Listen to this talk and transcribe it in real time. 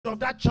of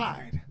that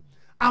child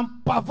and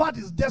pervert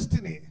his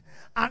destiny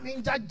and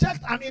interject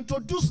and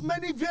introduce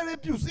many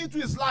variables into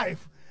his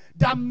life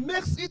that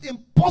makes it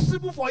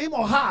impossible for him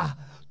or her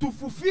to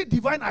fulfill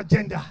divine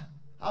agenda.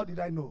 How did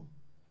I know?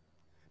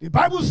 The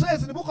Bible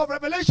says in the book of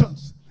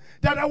Revelations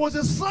that there was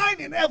a sign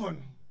in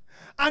heaven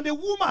and the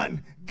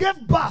woman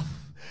gave birth.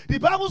 The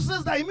Bible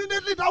says that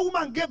immediately that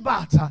woman gave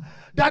birth,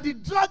 that the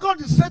dragon,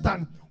 the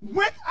Satan,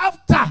 went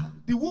after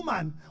the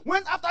woman,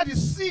 went after the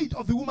seed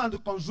of the woman to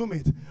consume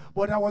it.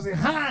 But there was a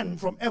hand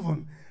from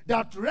heaven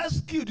that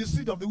rescued the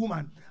seed of the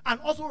woman and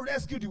also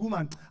rescued the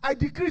woman. I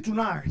decree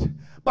tonight,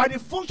 by the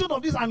function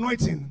of this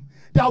anointing,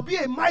 there will be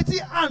a mighty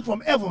hand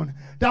from heaven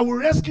that will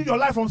rescue your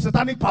life from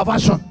satanic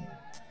perversion.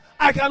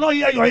 I cannot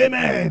hear your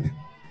amen.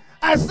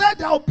 I said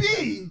there will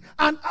be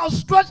an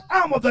outstretched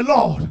arm of the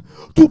Lord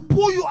to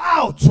pull you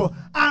out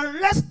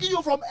and rescue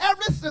you from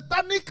every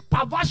satanic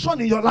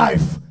perversion in your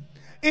life.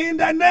 In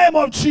the name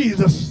of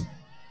Jesus.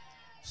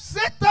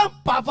 Satan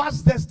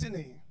perverts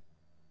destiny.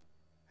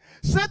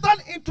 Satan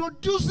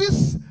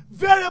introduces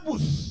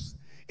variables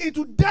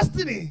into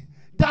destiny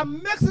that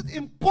makes it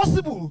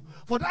impossible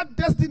for that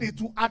destiny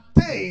to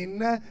attain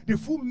the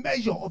full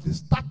measure of the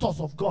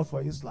status of God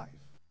for his life.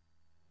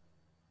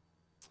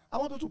 I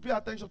want you to pay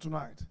attention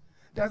tonight.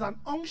 There's an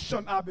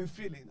unction I've been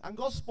feeling, and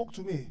God spoke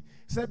to me.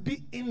 He said,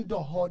 be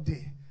indoor all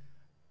day.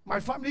 My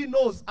family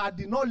knows I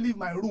did not leave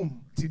my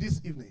room till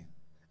this evening.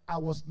 I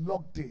was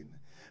locked in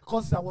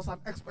because there was an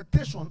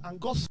expectation, and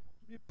God spoke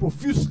to me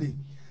profusely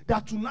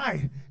that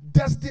tonight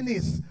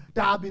destinies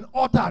that have been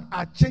altered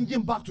are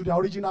changing back to their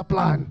original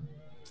plan.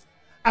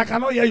 I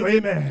cannot hear your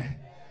amen.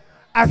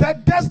 I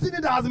said destiny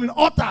that has been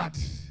altered,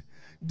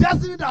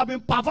 destiny that has been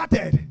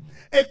perverted,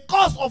 a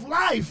course of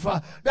life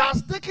that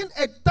has taken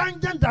a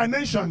tangent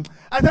dimension.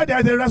 I said there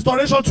is a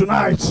restoration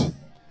tonight.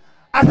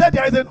 I said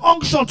there is an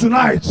unction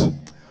tonight.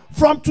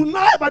 From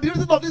tonight, by the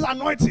reason of this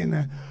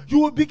anointing, you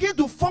will begin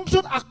to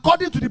function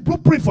according to the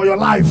blueprint for your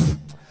life.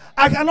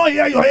 I cannot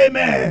hear your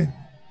amen.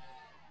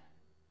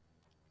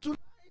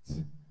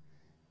 Tonight,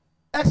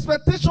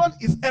 expectation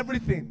is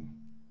everything.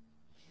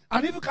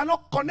 And if you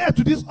cannot connect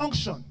to this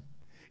unction,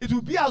 it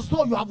will be as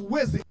though you have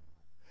wasted.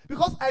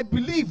 Because I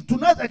believe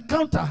tonight's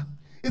encounter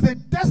is a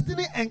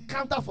destiny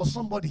encounter for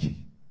somebody.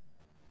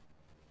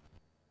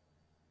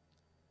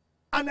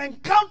 An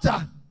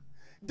encounter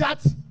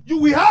that you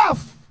will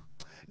have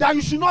that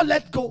you should not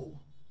let go.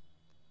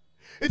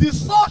 It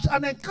is such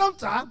an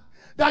encounter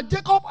that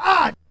Jacob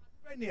had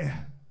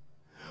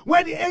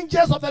when the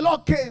angels of the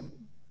Lord came.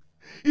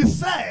 He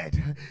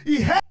said,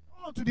 he held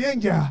on to the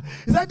angel.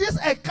 He said, this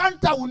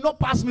encounter will not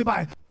pass me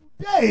by.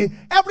 Today,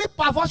 every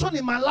perversion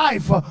in my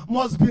life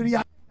must be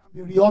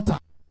reordered.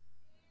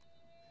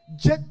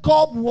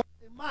 Jacob was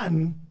a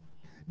man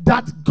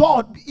that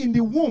God in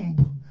the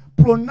womb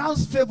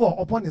pronounced favor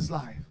upon his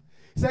life.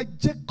 He said,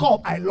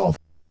 Jacob I love.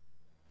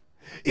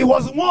 He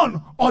was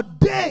one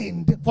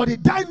ordained for the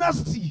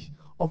dynasty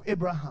of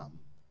Abraham.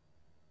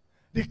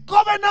 The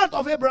covenant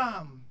of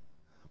Abraham.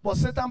 But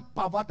Satan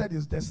perverted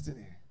his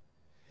destiny.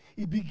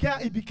 He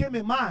became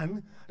a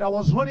man that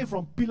was running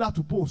from pillar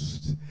to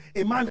post.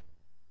 A man with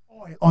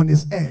oil on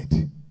his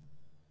head.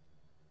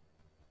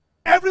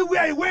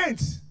 Everywhere he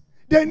went,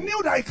 they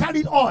knew that he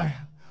carried oil.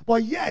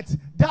 But yet,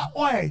 that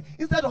oil,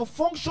 instead of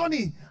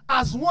functioning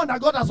as one that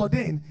God has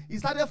ordained, he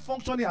started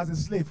functioning as a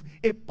slave.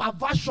 A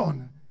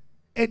perversion,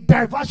 a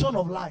diversion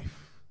of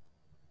life.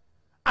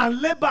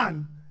 And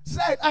Laban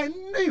said, I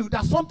knew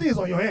that something is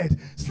on your head.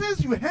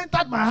 Since you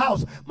entered my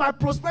house, my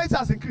prosperity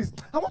has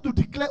increased. I want to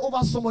declare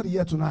over somebody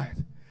here tonight.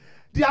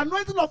 The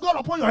anointing of God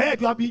upon your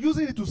head, you have been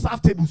using it to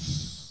serve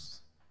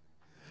tables.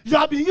 You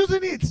have been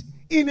using it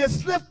in a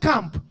slave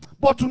camp.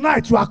 But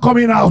tonight you are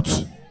coming out.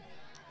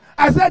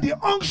 I said the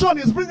unction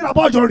is bringing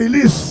about your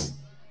release.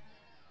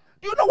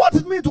 Do you know what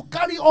it means to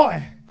carry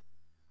oil?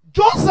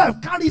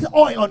 Joseph carried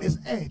oil on his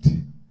head.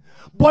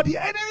 But the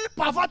enemy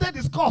perverted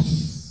his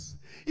course.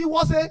 He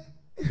was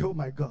oh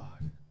my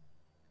God.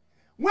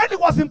 When he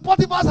was in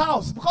Potiphar's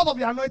house, because of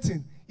the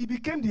anointing, he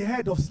became the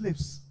head of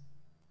slaves.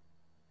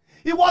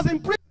 He was in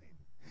prison.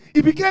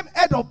 He became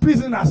head of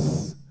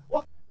prisoners.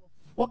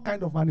 What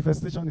kind of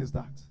manifestation is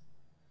that?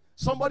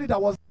 Somebody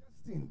that was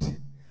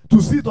destined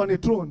to sit on a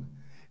throne.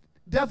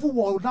 Devil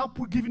will now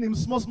giving him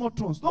small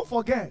thrones. Don't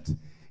forget,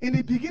 in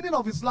the beginning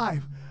of his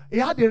life, he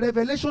had a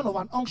revelation of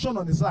an unction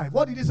on his life.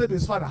 What did he say to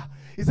his father?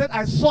 He said,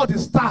 I saw the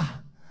star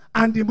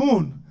and the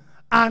moon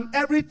and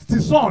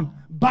the sun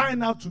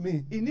bowing out to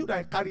me. He knew that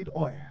he carried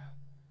oil.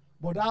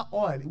 But that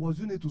oil, he was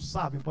using it to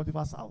serve in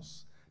Potiphar's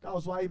house. That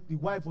was why the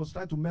wife was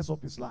trying to mess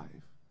up his life.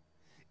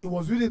 He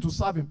was using it to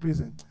serve in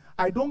prison.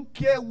 I don't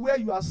care where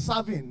you are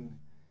serving,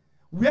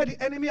 where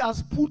the enemy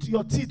has put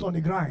your teeth on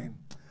the grind.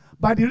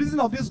 By the reason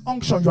of this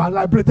unction, you are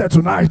liberated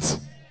tonight.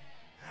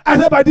 I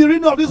said, by the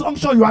reason of this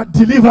unction, you are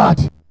delivered.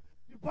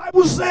 The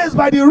Bible says,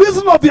 by the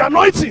reason of the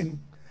anointing,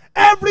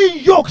 every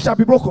yoke shall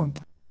be broken.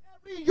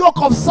 Every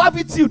yoke of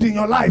servitude in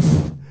your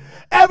life,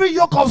 every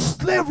yoke of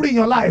slavery in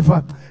your life,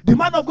 The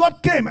man of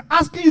God came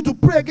asking you to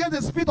pray against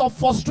the spirit of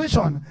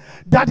frustration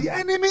that the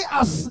enemy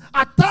has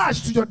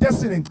attached to your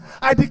destiny.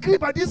 I decree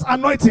by this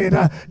anointing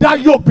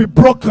that yoke be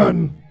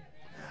broken.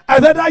 I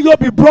said that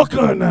yoke be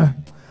broken.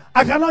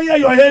 I cannot hear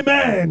your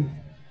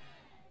amen.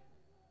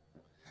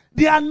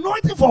 The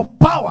anointing for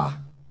power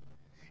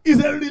is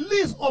a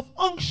release of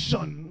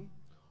unction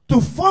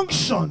to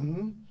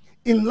function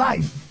in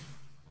life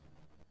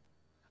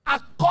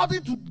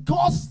according to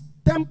God's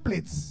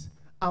templates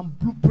and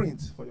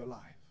blueprints for your life.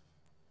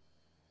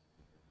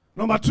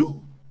 Number two,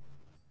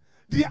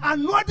 the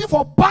anointing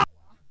for power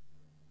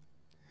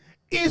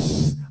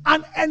is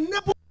an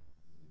enabler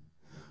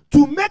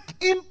to make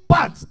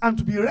impact and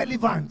to be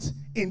relevant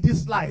in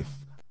this life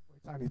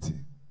for eternity.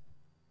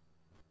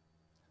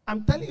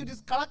 I'm telling you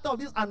this character of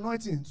this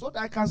anointing so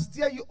that I can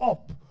steer you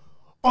up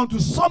onto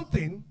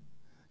something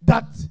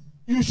that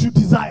you should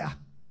desire.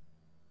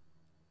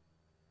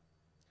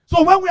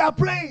 So when we are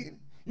praying,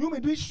 you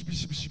may do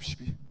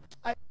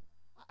it.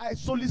 I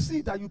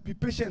solicit that you be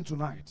patient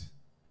tonight.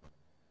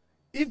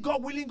 If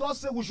God willing, God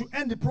said we should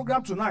end the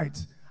program tonight,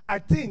 I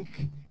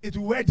think it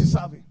will be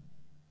deserving.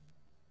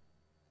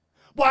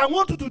 But I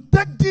want you to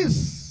take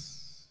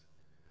this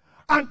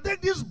and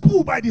take this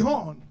bull by the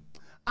horn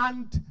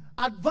and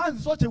advance in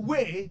such a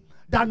way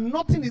that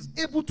nothing is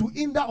able to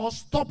hinder or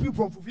stop you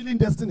from fulfilling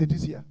destiny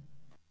this year.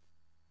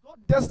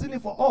 God's destiny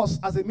for us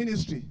as a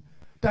ministry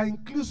that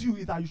includes you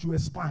is that you should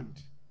expand.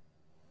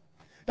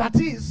 That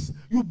is,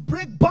 you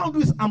break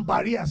boundaries and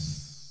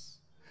barriers.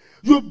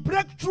 You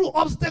break through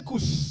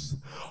obstacles.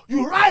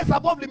 You rise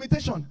above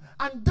limitation.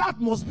 And that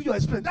must be your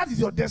experience. That is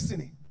your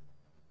destiny.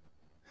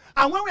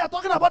 And when we are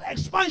talking about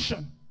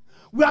expansion,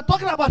 we are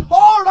talking about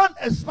all-round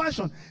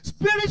expansion.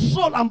 Spirit,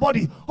 soul, and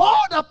body.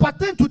 All that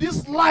pertain to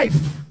this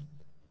life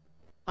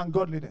and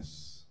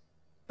godliness.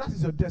 That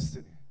is your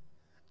destiny.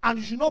 And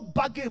you should not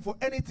bargain for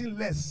anything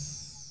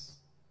less.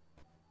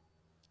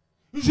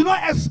 You should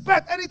not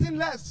expect anything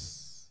less.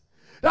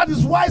 That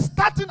is why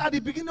starting at the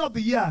beginning of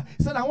the year,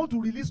 he said, I want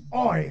to release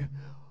oil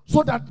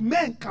so that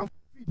men can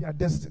fulfill their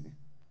destiny.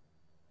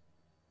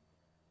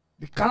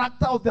 The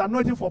character of the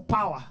anointing for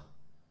power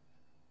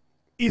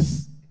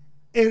is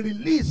a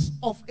release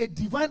of a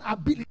divine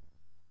ability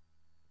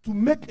to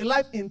make a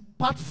life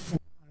impactful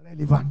and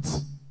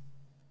relevant.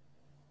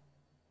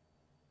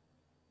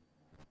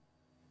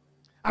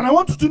 And I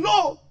want you to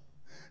know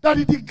that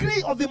the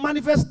degree of the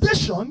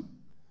manifestation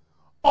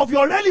of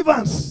your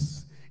relevance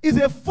is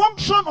a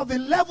function of the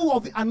level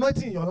of the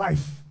anointing in your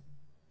life.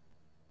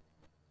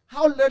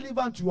 How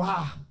relevant you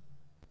are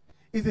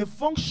is a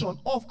function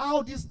of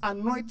how this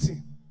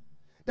anointing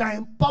that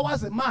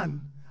empowers a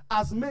man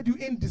has made you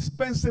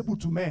indispensable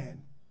to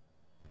men.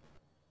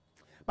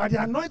 By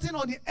the anointing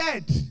on the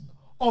head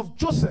of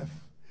Joseph,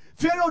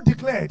 Pharaoh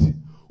declared,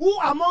 who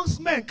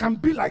amongst men can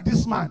be like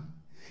this man,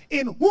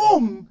 in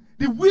whom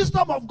the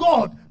wisdom of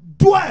God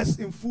dwells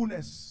in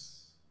fullness?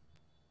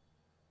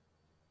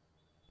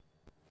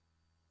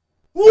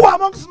 Who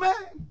amongst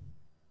men?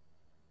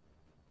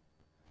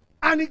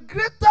 And the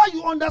greater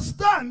you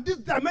understand this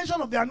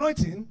dimension of the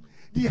anointing,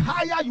 the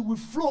higher you will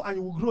flow and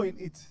you will grow in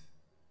it.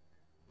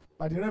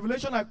 By the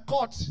revelation I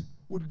caught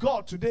with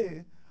God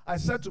today, I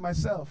said to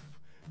myself,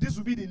 this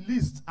will be the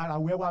least I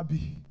will ever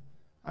be.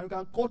 And you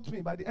can quote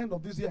me by the end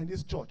of this year in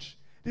this church.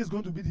 This is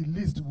going to be the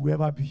least we will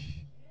ever be.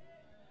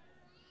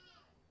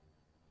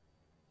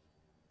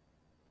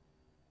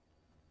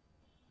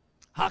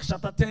 Acts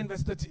chapter 10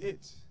 verse 38.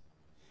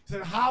 He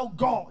said, how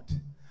God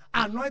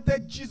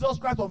anointed Jesus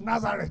Christ of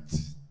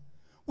Nazareth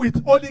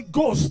with Holy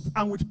Ghost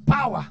and with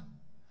power.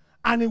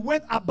 And he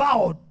went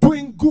about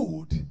doing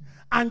good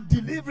and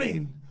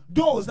delivering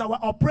those that were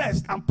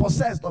oppressed and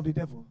possessed of the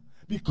devil,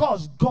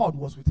 because God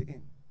was with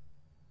him.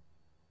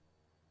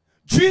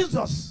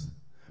 Jesus,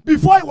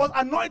 before he was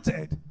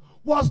anointed,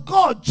 was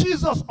called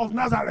Jesus of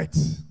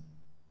Nazareth.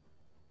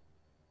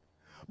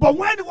 But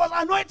when he was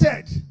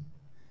anointed,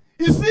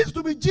 he ceased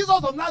to be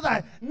Jesus of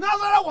Nazareth.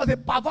 Nazareth was a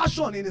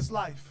perversion in his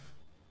life.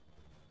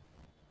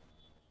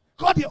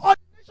 God, the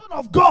ordination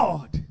of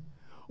God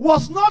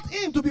was not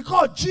him to be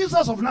called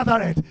Jesus of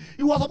Nazareth.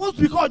 He was supposed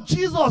to be called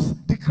Jesus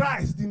the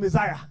Christ, the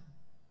Messiah.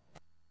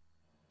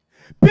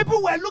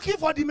 People were looking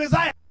for the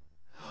Messiah,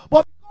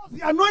 but because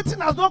the anointing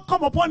has not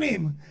come upon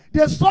him,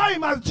 they saw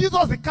him as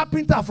Jesus the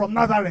carpenter from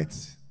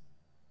Nazareth.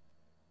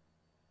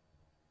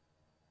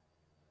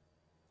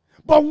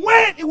 But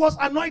when he was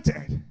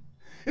anointed,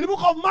 in the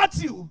book of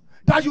Matthew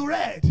that you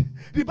read,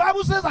 the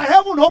Bible says that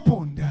heaven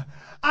opened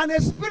and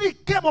a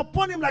spirit came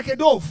upon him like a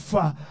dove.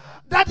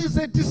 That is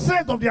a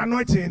descent of the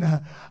anointing.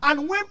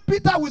 And when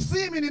Peter will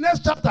see him in the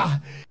next chapter,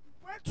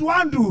 he went to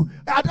Andrew,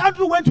 and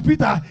Andrew went to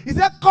Peter. He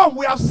said, come,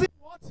 we have seen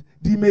what?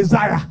 The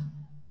Messiah.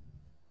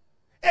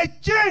 A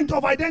change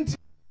of identity.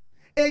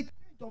 A change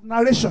of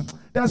narration.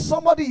 There's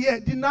somebody here,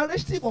 the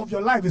narrative of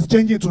your life is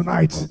changing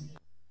tonight.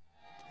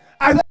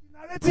 I said,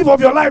 the narrative of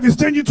your life is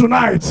changing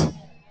tonight.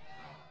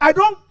 I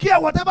don't care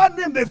whatever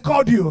name they've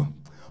called you.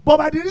 But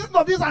by the reason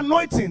of this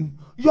anointing,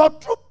 your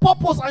true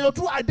purpose and your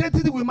true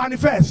identity will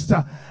manifest.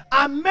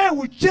 And men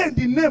will change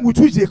the name with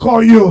which they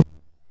call you.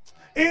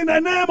 In the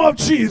name of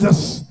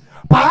Jesus.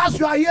 Perhaps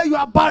you are here, you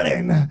are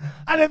barren,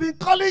 and they've been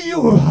calling you,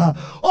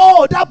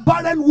 oh, that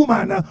barren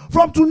woman.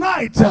 From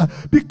tonight,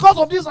 because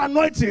of this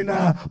anointing,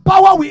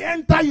 power will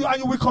enter you and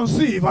you will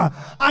conceive,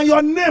 and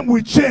your name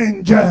will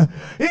change.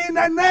 In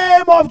the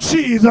name of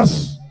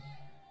Jesus.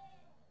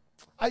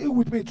 Are you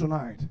with me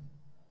tonight?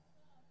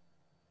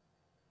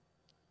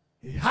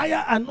 A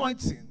higher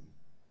anointing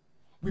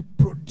will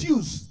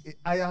produce a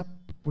higher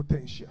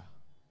potential.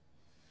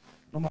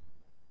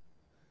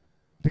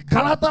 The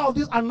character of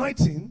this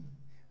anointing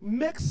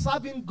makes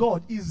serving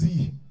God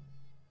easy.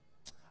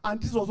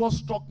 And this was what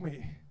struck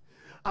me.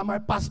 And my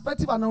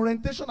perspective and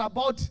orientation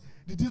about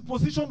the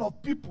disposition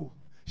of people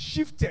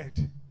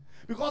shifted.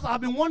 Because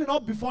I've been wondering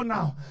up before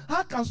now,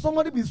 how can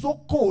somebody be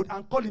so cold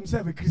and call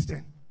himself a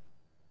Christian?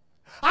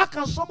 How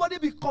can somebody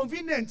be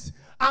convenient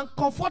and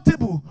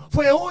comfortable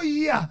for a whole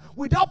year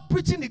without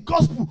preaching the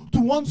gospel to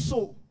one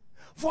soul?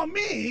 For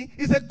me,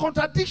 it's a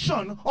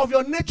contradiction of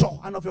your nature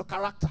and of your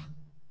character.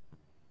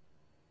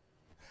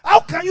 How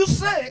can you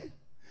say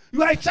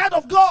you are a child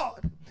of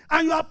God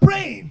and you are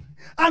praying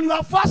and you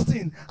are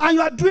fasting and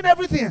you are doing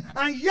everything,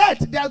 and yet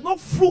there is no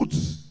fruit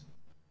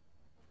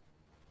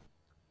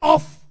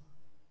of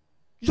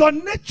your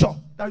nature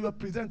that you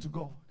present to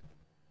God?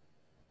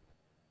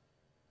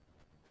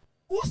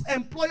 Whose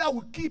employer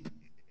will keep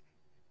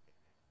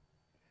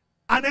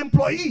an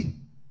employee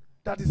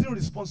that is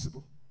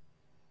irresponsible?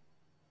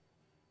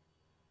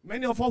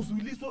 Many of us will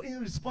live so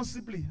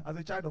irresponsibly as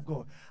a child of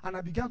God. And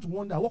I began to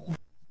wonder, what could be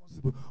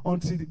responsible?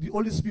 Until the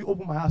Holy Spirit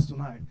opened my eyes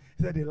tonight.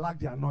 He said they lack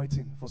the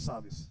anointing for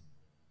service.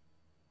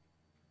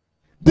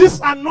 This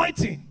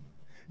anointing,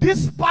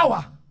 this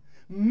power,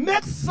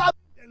 makes serving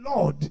the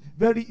Lord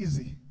very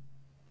easy.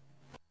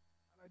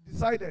 And I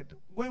decided,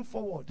 going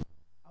forward,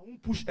 I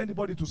won't push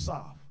anybody to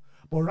serve,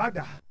 but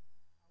rather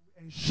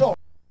ensure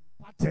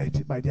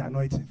imparted by the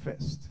anointing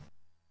first.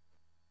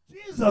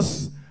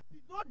 Jesus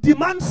did not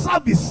demand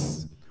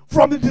service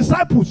from the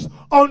disciples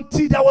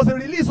until there was a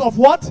release of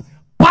what?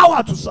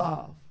 Power to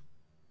serve.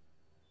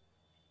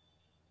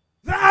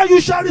 Then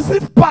you shall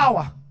receive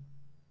power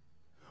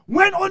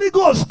when Holy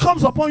Ghost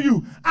comes upon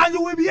you, and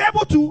you will be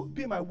able to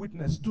be my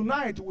witness.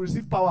 Tonight you will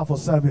receive power for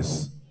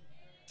service.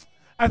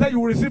 I said you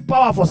will receive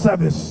power for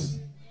service.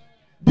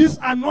 This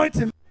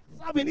anointing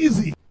makes serving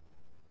easy.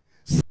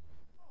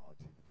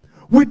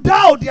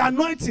 Without the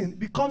anointing, it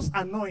becomes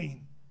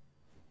annoying.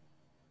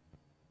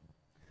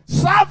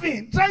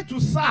 Serving, trying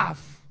to serve.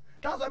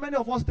 That's why many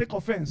of us take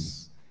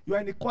offense. You are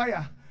in the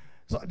choir.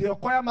 So the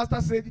choir master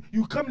said,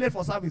 you come late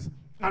for service.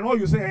 And all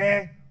you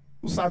say,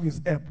 who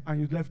service help? And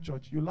you left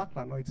church. You lack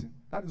the anointing.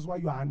 That is why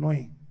you are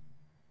annoying.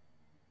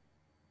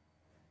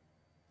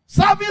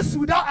 Service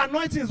without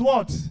anointing is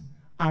what?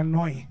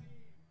 Annoying.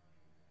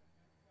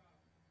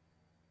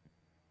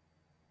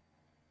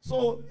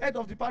 So, head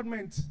of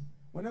department,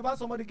 whenever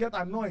somebody gets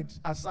annoyed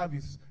at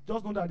service,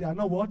 just know that they are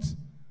not what?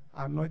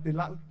 Annoyed. They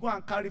go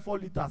and carry 4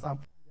 liters and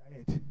put their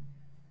head.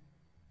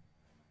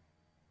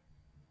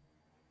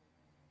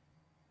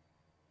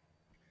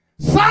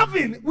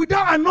 Serving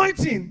without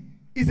anointing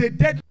is a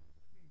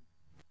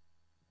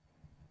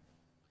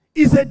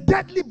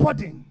deadly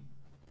burden.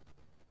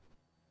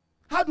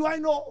 How do I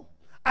know?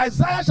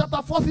 Isaiah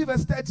chapter 40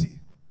 verse 30.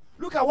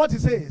 Look at what he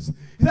says.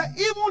 He said,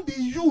 even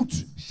the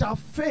youth shall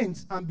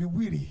faint and be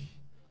weary,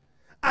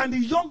 and the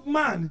young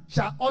man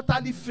shall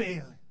utterly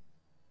fail.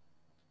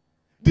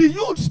 The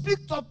youth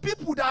speaks of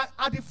people that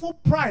are the full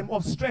prime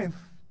of strength.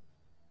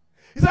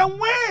 He said,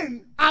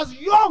 when as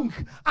young,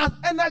 as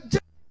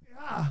energetic they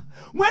are,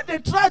 when they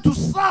try to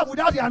serve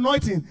without the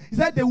anointing, he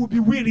said they will be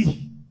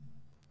weary.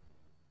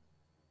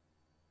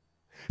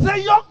 He said,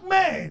 young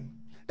men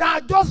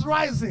that are just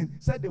rising,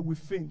 he said they will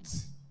faint.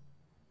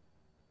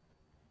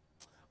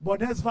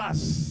 But next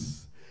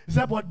verse, he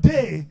said, but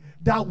they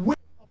that wait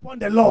upon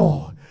the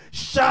Lord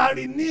shall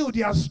renew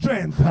their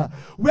strength.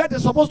 Where they're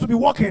supposed to be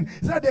walking,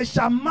 he said they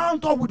shall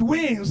mount up with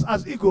wings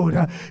as eagles.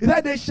 He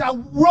said they shall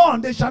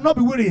run, they shall not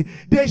be weary.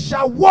 They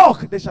shall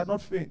walk, they shall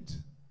not faint.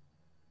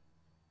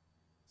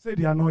 Say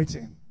the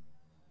anointing.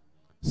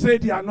 Say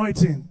the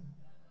anointing.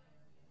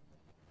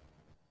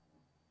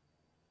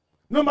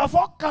 Number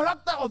 4,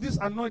 character of this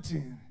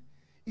anointing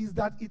is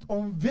that it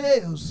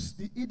unveils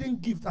the hidden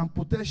gift and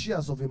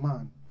potentials of a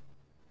man.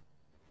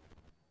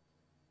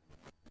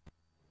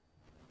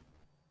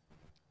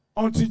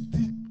 Until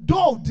the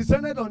dove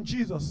descended on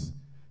Jesus,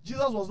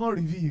 Jesus was not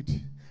revealed.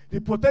 The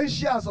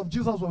potentials of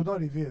Jesus were not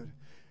revealed.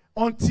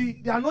 Until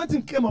the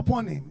anointing came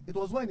upon him, it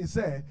was when he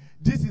said,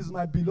 this is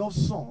my beloved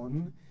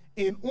son,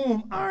 in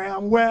whom I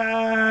am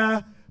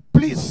well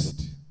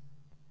pleased.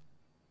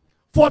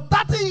 For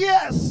 30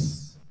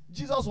 years,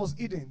 Jesus was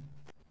hidden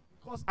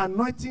because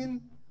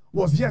anointing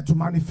was yet to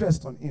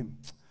manifest on him.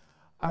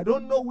 I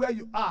don't know where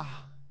you are,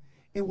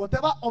 in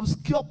whatever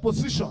obscure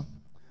position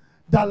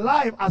that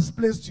life has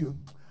placed you.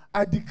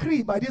 I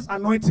decree by this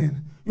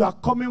anointing, you are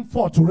coming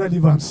forth to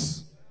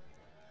relevance.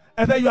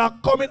 And then you are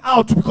coming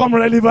out to become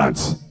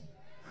relevant.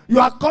 You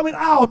are coming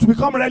out to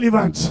become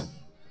relevant.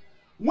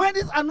 When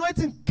this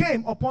anointing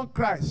came upon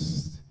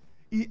Christ,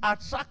 he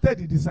attracted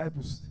the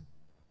disciples.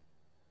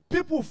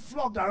 People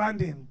flocked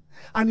around him.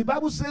 And the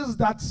Bible says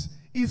that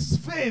his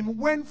fame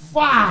went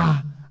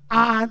far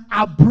and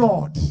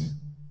abroad.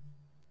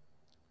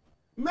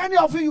 Many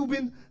of you have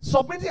been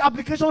submitting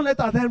application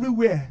letters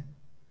everywhere.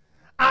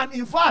 And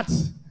in fact,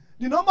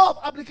 the number of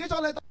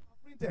application letters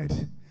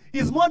printed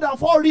is more than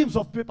 4 reams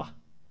of paper.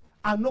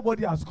 And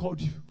nobody has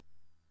called you.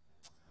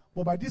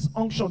 But by this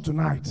unction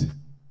tonight,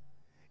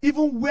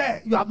 even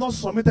where you have not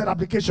submitted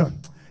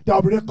application, there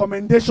will be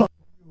recommendation.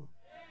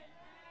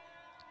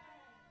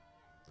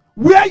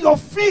 Where your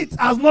feet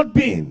has not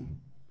been,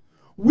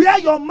 where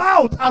your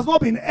mouth has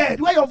not been heard,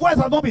 where your voice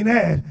has not been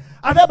heard,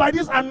 and then by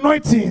this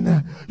anointing,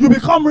 you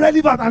become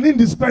relevant and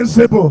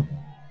indispensable.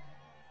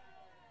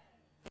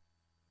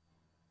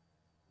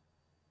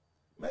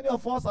 Many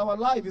of us, our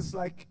life is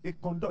like a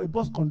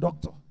bus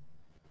conductor.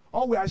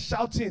 All we are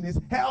shouting is,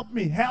 help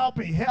me, help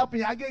me, help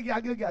me,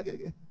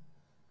 agege.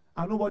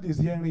 And nobody is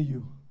hearing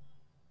you.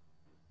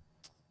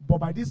 But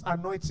by this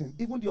anointing,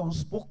 even the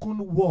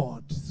unspoken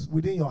words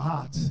within your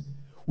heart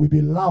will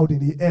be loud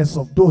in the ears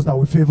of those that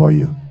will favor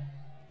you.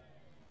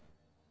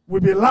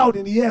 Will be loud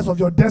in the ears of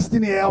your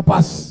destiny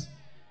helpers.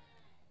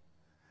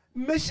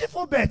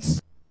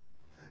 Mephibosheth,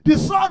 the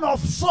son of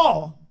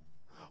Saul,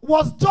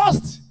 was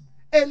just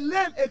a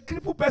lame, a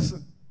crippled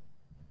person.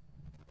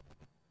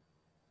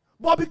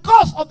 But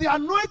because of the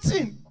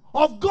anointing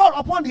of God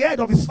upon the head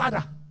of his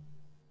father,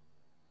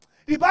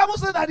 the Bible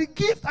says that the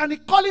gift and the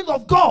calling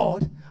of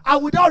God are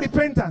without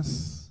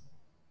repentance.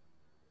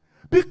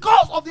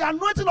 Because of the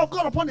anointing of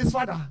God upon his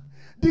father,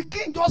 the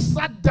king just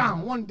sat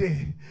down one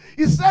day.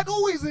 He said,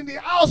 who is in the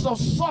house of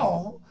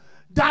Saul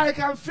that I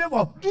can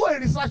favor? Do a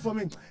research for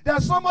me.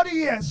 There's somebody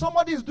here.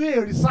 Somebody is doing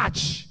a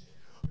research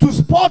to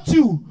spot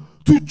you,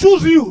 to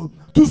choose you,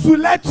 to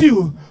select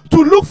you, to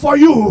look for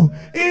you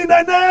in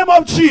the name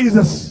of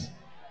Jesus.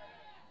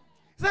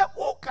 He said,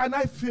 who can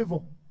I favor?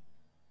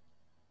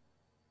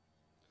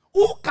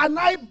 Who can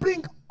I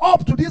bring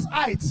up to this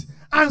height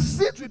and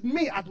sit with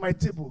me at my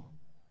table?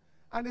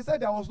 And they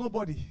said there was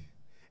nobody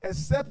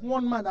except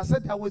one man that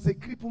said there was a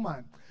crippled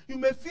man. You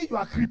may feel you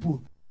are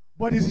crippled,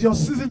 but it's your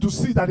season to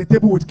sit at the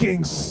table with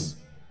kings.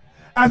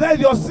 And then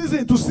your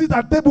season to sit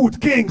at the table with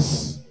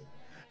kings.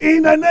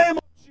 In the name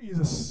of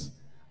Jesus.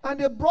 And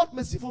they brought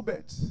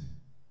Mephibosheth.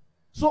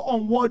 So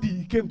unworthy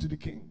he came to the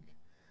king.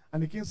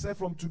 And the king said,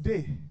 from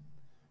today,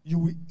 you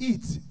will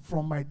eat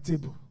from my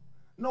table.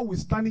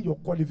 Notwithstanding your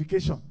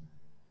qualification.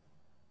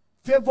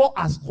 Favor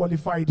has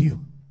qualified you.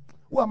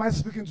 Who am I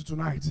speaking to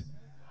tonight?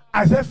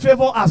 I said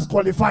favor has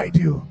qualified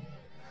you.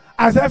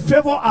 I said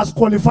favor has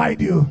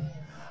qualified you.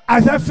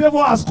 I said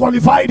favor has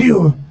qualified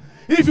you.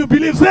 If you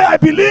believe, say I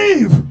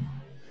believe.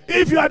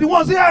 If you are the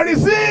one, say I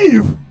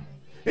receive.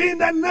 In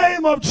the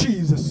name of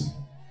Jesus.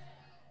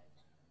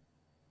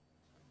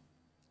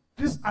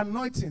 This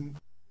anointing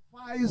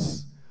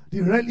defies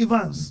the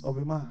relevance of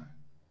a man.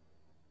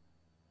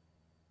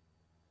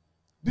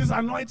 This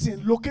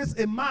anointing locates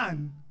a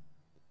man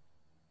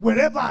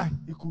wherever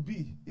he could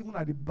be, even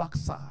at the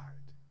backside.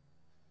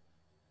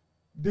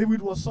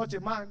 David was such a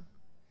man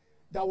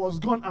that was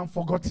gone and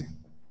forgotten.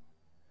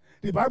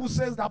 The Bible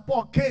says that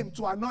Paul came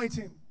to anoint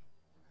him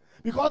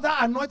because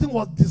that anointing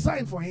was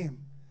designed for him.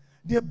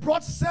 They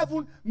brought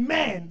 7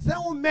 men,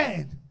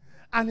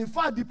 and in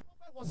fact, the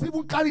prophet was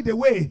even carried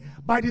away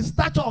by the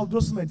stature of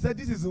those men. He said,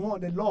 this is the one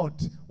the Lord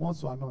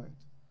wants to anoint.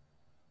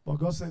 But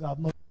God said, I have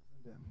not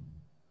chosen them.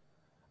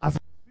 As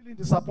I'm feeling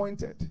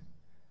disappointed,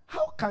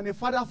 how can a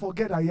father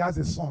forget that he has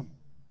a son?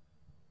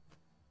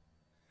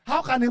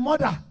 How can a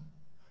mother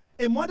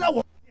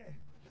was here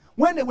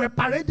when they were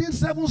parading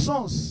 7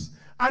 sons,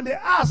 and they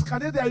asked,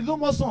 and then there are no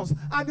more sons,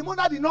 and the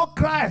mother did not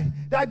cry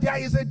that there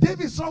is a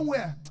David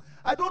somewhere.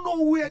 I don't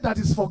know where that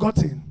is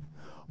forgotten.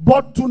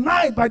 But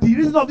tonight, by the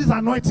reason of this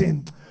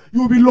anointing,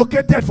 you will be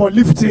located for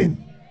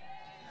lifting.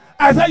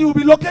 I said you will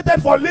be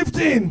located for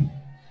lifting.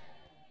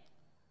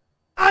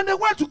 And they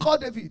went to call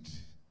David.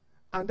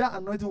 And that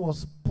anointing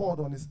was poured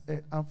on his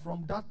head. And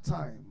from that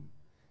time,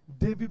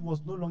 David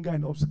was no longer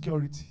in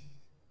obscurity.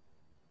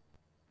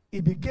 He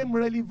became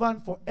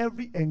relevant for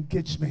every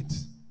engagement.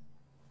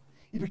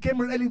 He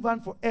became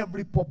relevant for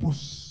every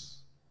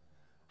purpose.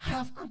 I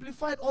have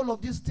amplified all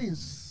of these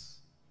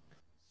things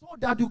so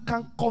that you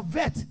can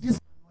covet this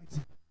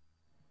anointing.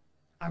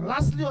 And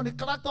lastly, on the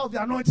character of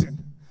the anointing,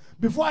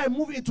 before I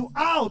move into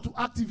how to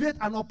activate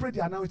and operate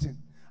the anointing,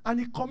 and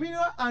the communion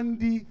and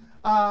the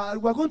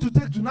we're going to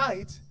take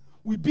tonight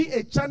will be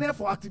a channel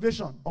for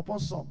activation upon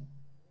some.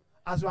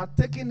 As you are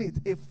taking it,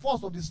 a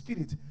force of the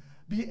Spirit,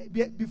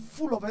 be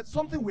full of it.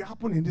 Something will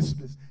happen in this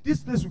place. This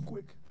place will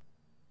quake.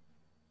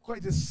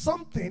 Because it is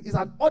something, it's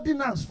an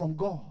ordinance from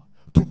God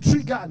to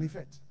trigger an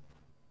effect.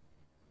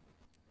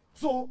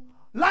 So,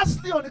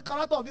 lastly, on the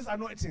character of this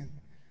anointing,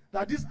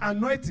 that this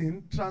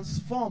anointing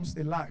transforms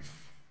a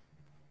life.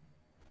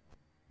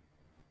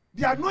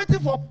 The anointing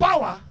for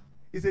power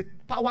is a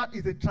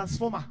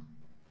transformer.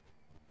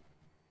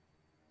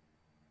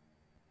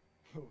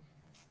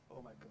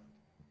 Oh my God.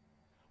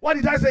 What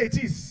did I say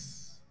it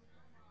is?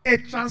 A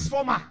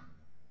transformer.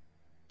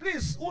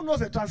 Please, who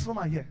knows a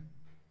transformer here?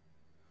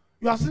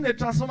 You have seen a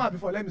transformer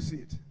before. Let me see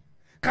it.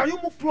 Can you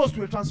move close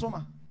to a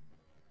transformer?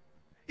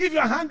 If you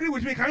are hungry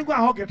with me, can you go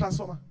and hug a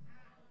transformer?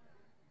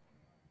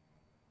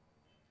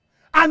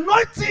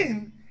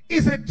 Anointing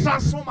is a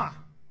transformer.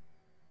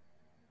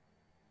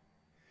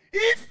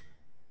 If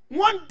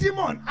one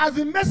demon has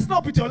been messing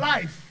up with your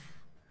life,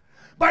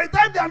 by the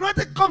time the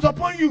anointing comes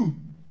upon you,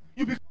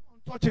 you become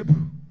untouchable.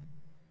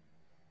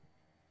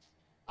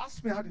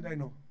 Ask me, how did I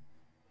know?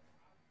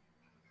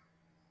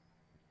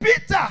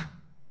 Peter,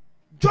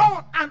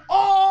 John, and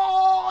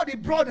all the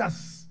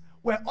brothers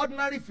were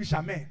ordinary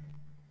fishermen.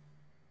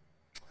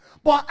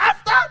 But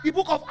after the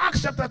book of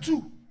Acts chapter 2,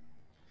 when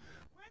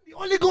the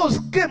Holy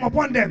Ghost came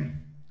upon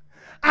them,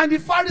 and the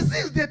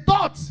Pharisees, they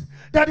thought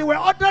that they were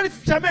ordinary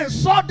fishermen,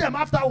 saw them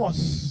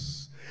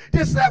afterwards.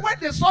 They said when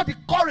they saw the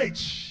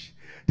courage,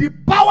 the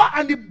power,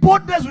 and the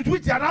boldness with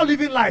which they are now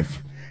living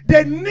life,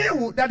 they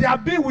knew that they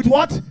have been with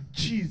what?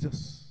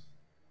 Jesus.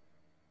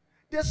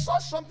 They saw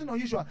something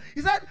unusual.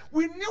 He said,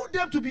 we knew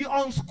them to be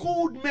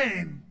unschooled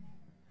men.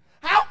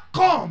 How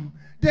come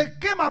they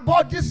came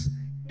about this?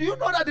 Do you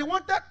know that they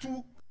wanted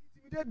to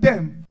intimidate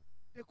them?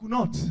 They could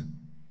not.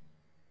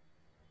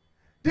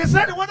 They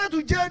said they wanted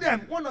to jail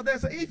them. One of them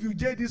said, if you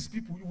jail these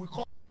people, you will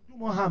do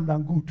more harm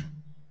than good.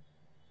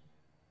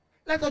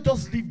 Let us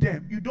just leave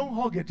them. You don't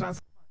hug a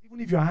transformer,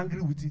 even if you are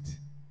angry with it.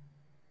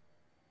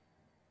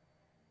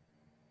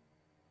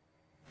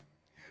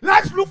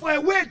 Let's look for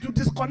a way to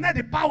disconnect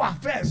the power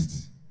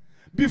first.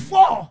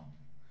 Before.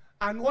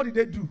 And what did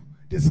they do?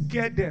 They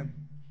scared them.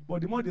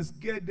 But the more they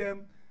scared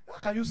them, how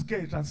can you scare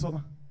a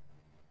transformer?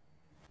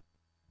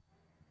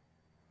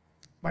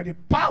 By the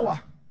power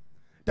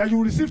that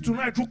you receive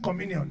tonight through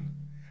communion,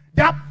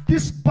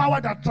 this power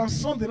that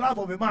transforms the life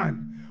of a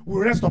man will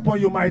rest upon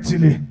you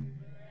mightily.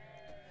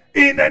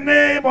 In the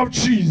name of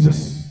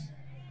Jesus.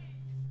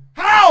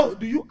 How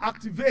do you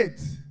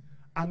activate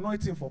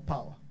anointing for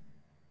power?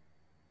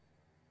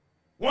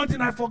 One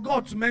thing I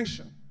forgot to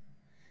mention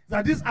is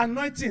that this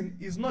anointing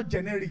is not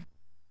generic.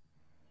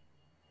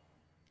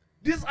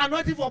 This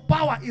anointing for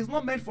power is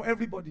not meant for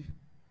everybody.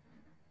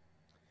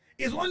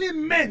 It's only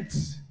meant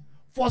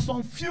for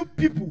some few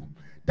people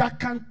that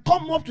can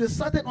come up to a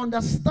certain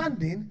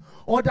understanding,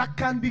 or that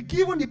can be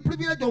given the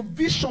privilege of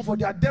vision for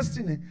their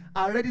destiny,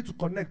 are ready to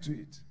connect to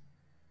it.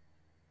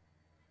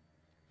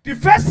 The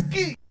first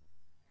key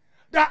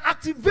that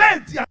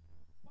activates your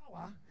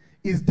power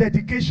is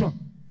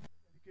dedication.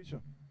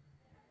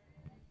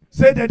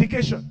 Say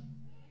dedication.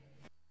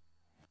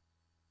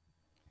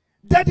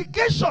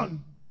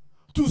 Dedication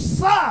to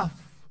serve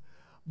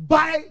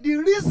by the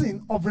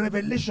reason of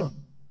revelation.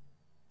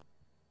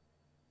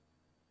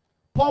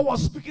 Paul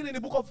was speaking in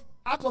the book of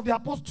Acts of the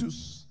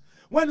Apostles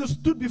when he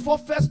stood before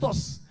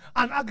Festus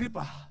and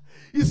Agrippa.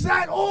 He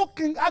said, "Oh,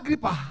 King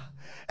Agrippa,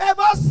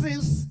 ever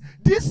since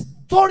this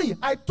story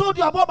I told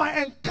you about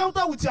my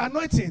encounter with your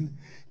anointing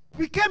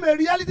became a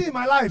reality in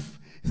my life,"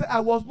 he said,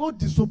 "I was not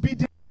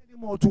disobedient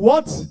anymore to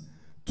what?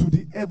 To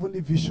the heavenly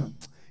vision."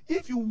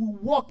 If you will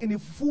walk in the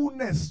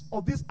fullness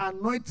of this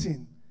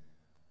anointing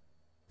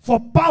for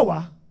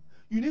power,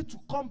 you need to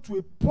come to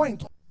a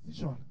point of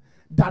decision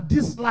that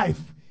this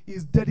life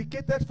is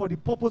dedicated for the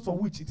purpose for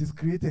which it is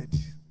created.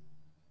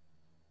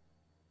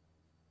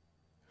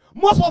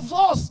 Most of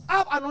us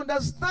have an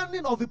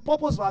understanding of the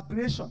purpose of our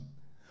creation,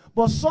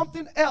 but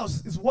something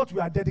else is what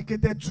we are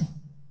dedicated to.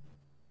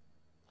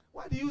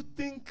 Why do you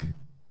think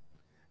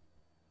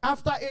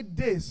after 8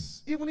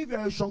 days, even if you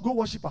are a Shango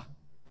worshiper,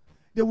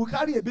 they will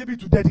carry a baby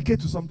to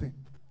dedicate to something?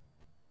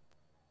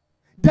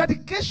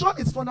 Dedication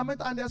is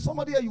fundamental, and there's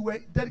somebody here, you were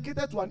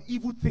dedicated to an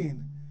evil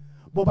thing,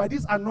 but by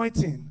this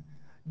anointing,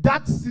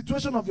 that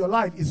situation of your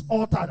life is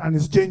altered and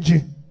is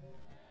changing.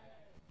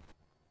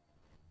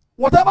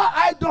 Whatever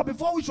idol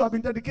before which you have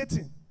been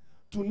dedicating,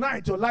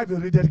 tonight your life is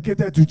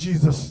rededicated to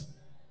Jesus.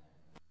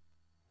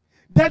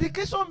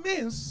 Dedication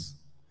means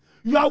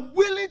you are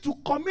willing to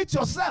commit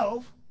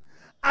yourself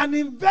and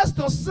invest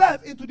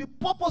yourself into the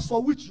purpose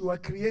for which you were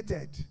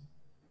created.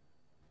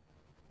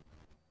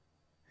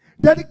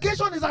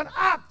 Dedication is an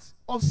act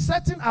of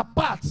setting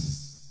apart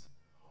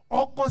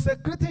or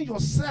consecrating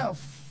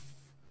yourself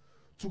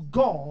to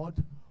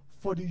God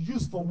for the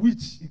use for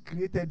which He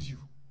created you.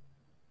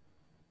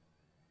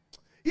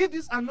 If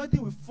this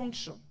anointing will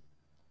function,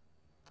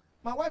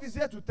 my wife is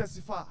here to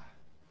testify.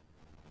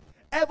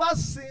 Ever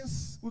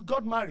since we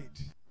got married,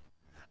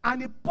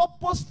 and the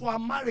purpose for our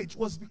marriage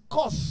was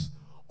because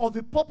of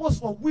the purpose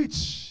for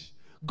which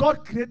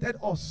God created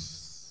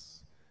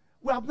us,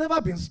 we have never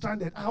been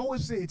stranded. I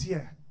always say it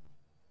here.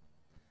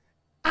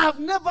 I have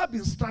never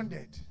been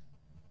stranded.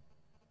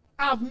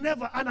 I've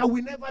never, and I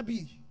will never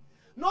be.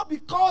 Not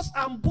because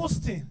I'm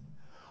boasting,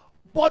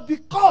 but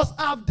because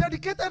I've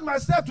dedicated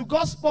myself to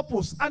God's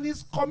purpose and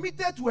is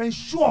committed to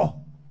ensure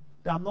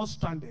that I'm not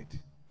stranded.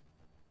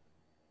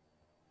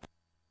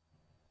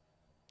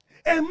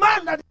 A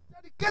man that is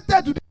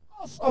dedicated to the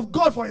cause of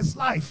God for his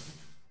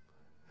life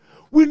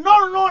will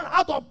not run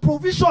out of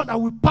provision that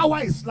will power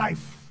his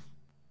life.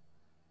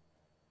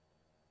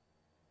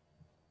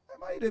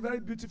 Am I married a very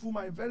beautiful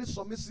man, very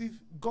submissive,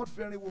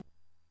 God-fearing woman.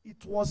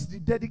 It was the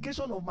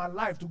dedication of my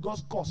life to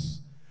God's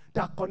cause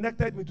that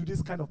connected me to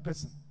this kind of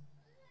person.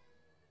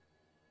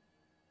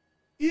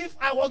 If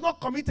I was not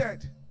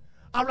committed,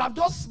 I would have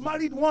just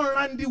married one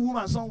randy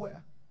woman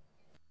somewhere.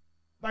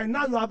 By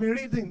now you have been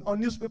reading on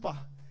newspaper,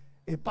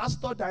 a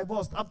pastor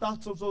divorced after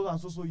so and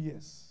so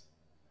years.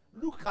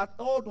 Look at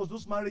all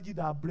those marriages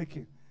that are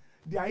breaking.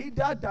 They are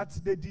either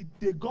that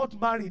they got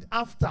married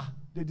after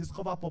they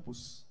discover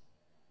purpose.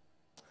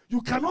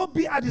 You cannot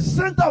be at the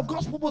center of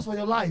God's purpose for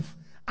your life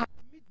and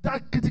meet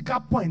that critical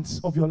point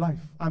of your life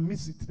and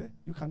miss it there.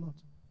 You cannot.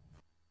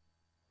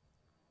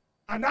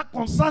 And that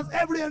concerns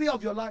every area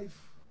of your life.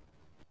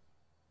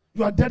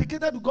 You are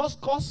dedicated to God's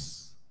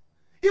cause.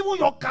 Even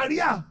your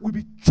career will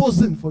be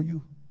chosen for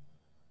you.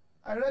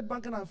 I read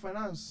banking and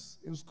finance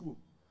in school.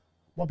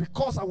 But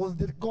because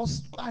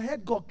I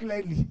heard God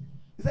clearly.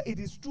 He said, it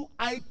is through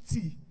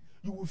IT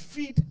you will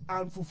feed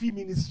and fulfill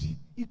ministry.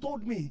 He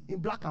told me in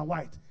black and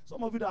white.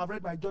 Some of you that have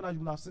read my journal, you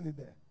will have seen it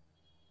there.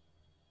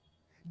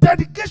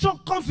 Dedication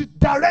comes with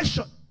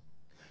direction.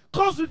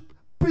 Comes with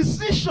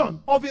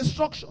precision of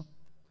instruction.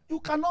 You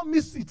cannot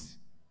miss it.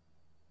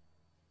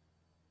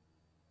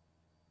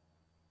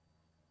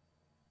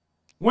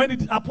 When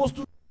the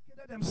apostles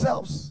dedicated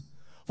themselves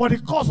for the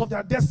cause of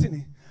their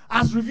destiny,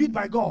 as revealed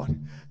by God,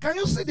 can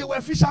you see they were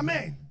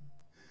fishermen?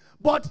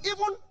 But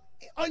even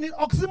in an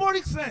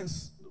oxymoric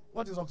sense,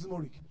 what is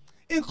oxymoric?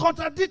 In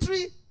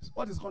contradictory,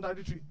 what is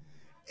contradictory?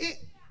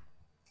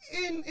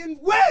 In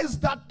ways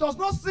that does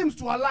not seem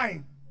to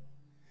align.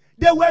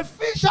 They were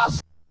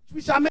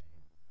fishermen,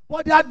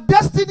 but their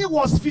destiny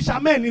was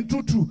fishermen in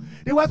true.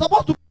 They were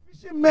supposed to be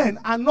fishing men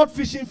and not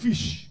fishing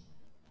fish.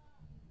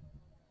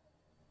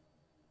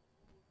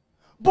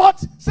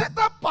 But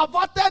Satan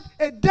perverted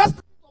a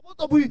destiny supposed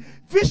to be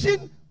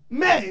fishing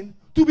men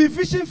to be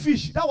fishing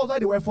fish. That was why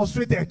they were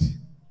frustrated.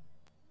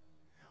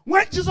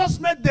 When Jesus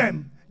met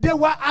them, they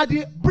were at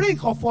the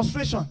brink of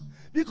frustration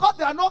because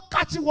they are not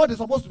catching what they're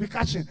supposed to be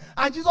catching.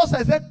 And Jesus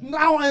said,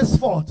 now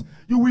henceforth,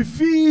 you will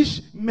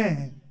fish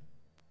men.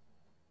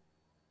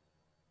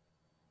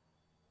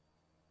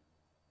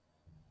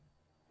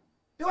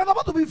 They were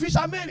supposed to be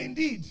fishermen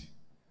indeed,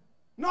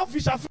 not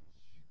fisherfish.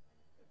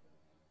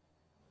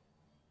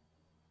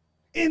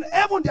 In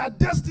heaven, their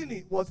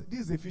destiny was,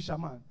 this is a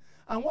fisherman.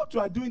 And what you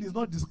are doing is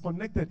not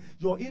disconnected.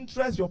 Your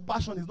interest, your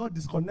passion is not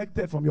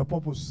disconnected from your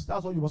purpose.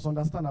 That's what you must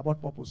understand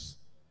about purpose.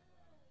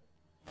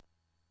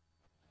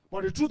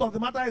 But the truth of the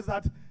matter is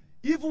that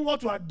even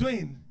what you are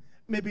doing,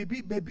 you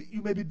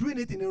may be doing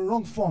it in a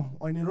wrong form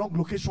or in a wrong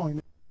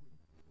location.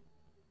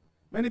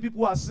 Many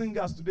people are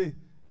singers today.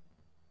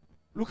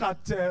 Look at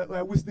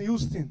Whitney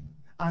Houston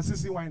and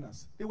C.C.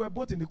 Winers. They were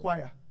both in the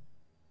choir.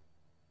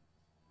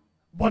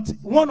 But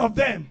one of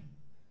them,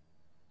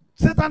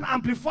 Satan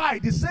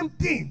amplified the same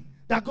thing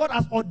that God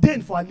has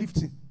ordained for her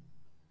lifting.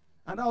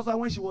 And that was why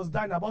when she was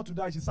dying, about to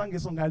die, she sang a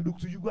song. I look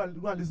to you, go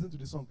and listen to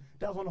the song.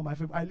 That's one of my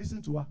favorites. I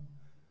listened to her.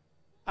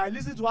 I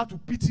listened to her to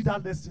pity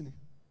that destiny.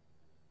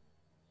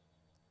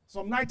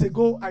 Some night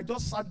ago, I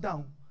just sat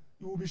down.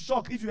 You will be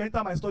shocked if you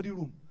enter my study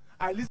room.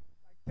 I listened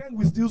to like 10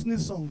 Whitney Houston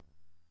songs.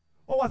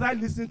 What was I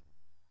listening to?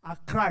 I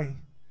cried.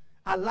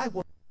 Her life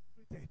was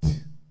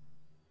frustrated.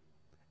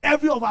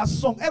 Every of our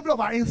song, every of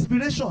our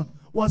inspiration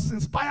was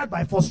inspired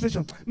by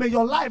frustration. May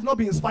your life not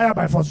be inspired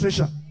by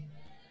frustration.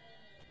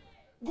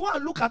 Go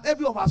and look at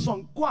every of our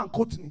songs. Go and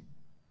quote me.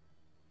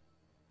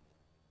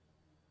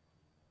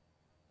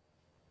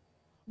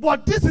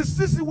 But this is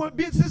C.C.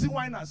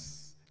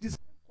 Winers, this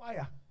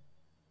choir.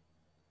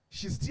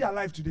 She's still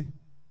alive today.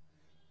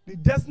 The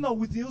destiny of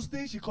Whitney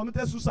Houston, she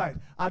committed suicide.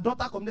 Her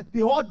daughter committed.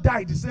 They all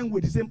died the same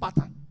way, the same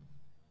pattern.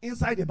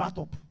 Inside the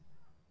bathtub.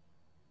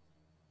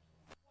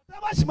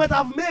 Whatever she might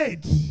have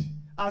made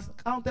has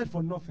counted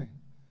for nothing.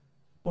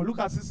 But look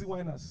at C.C.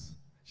 Winers.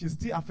 She's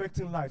still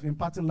affecting life,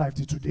 imparting life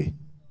to today.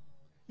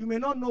 You may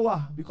not know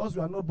her because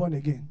you are not born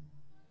again.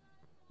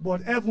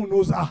 But heaven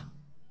knows her.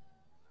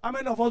 How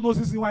many of us know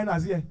C.C.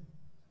 Winers here?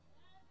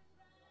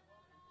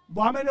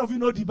 But how many of you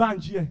know the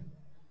band here?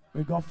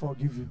 May God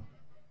forgive you.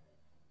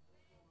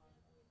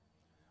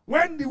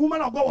 When the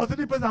woman of God was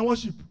leading praise and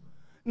worship,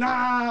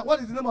 what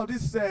is the name of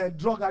this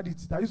drug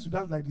addict that used to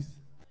dance like this?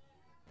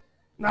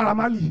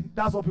 Naramali.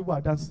 That's what people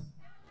are dancing.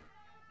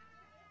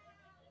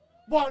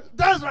 But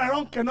dance like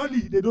Ron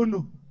Kenoli, they don't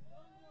know.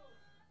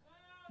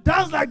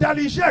 Dance like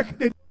Darling Sheikh,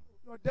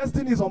 your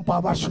destiny is on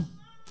perversion.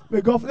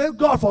 May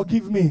God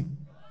forgive me.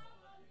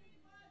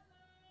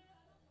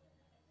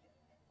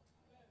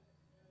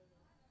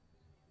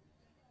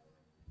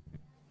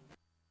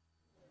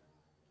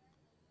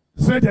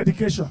 Say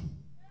dedication.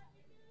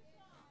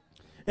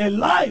 A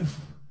life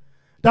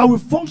that will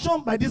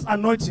function by this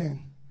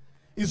anointing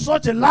is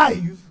such a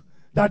life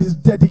that is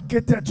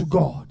dedicated to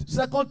God.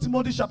 2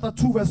 Timothy chapter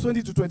 2 verse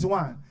 20 to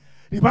 21.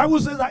 The Bible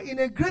says that in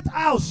a great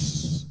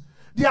house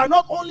there are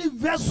not only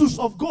vessels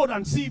of gold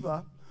and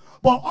silver,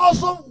 but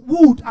also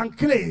wood and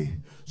clay,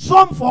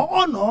 some for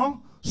honor,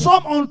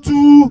 some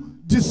unto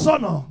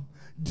dishonor.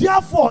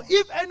 Therefore,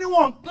 if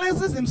anyone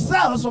cleanses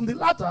himself from the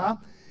latter,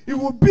 It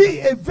will be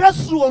a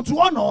vessel unto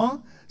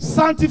honor,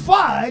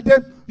 sanctified,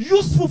 and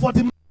useful for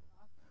the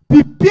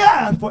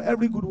prepared for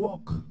every good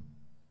work.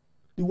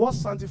 The word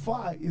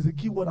sanctify is the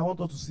key word I want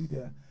us to see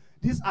there.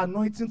 This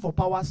anointing for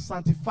power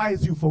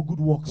sanctifies you for good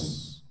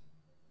works.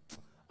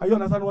 Are you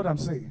understanding what I'm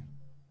saying?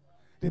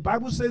 The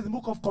Bible says in the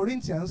book of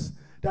Corinthians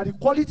that the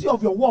quality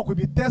of your work will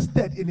be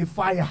tested in a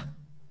fire.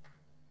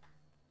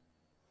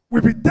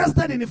 Will be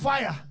tested in a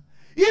fire.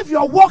 If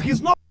your work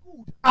is not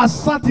good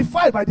as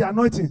sanctified by the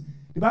anointing,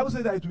 the Bible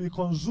says that it will be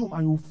consumed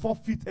and you will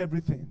forfeit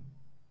everything.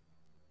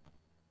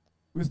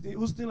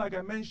 Houston, like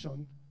I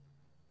mentioned,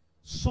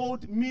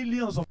 sold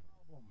millions of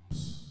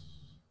albums,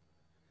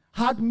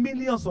 had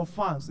millions of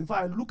fans. In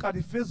fact, I look at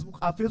her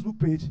Facebook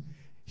page,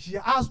 she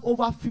has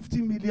over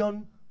 50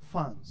 million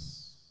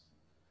fans.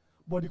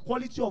 But the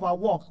quality of her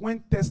work,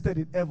 when tested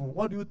in heaven,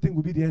 what do you think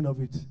will be the end of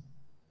it?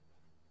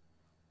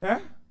 Eh?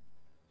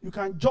 You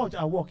can judge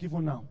her work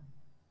even now.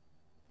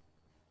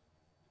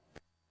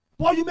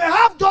 But you may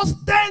have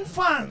just 10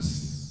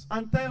 fans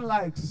and 10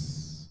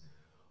 likes.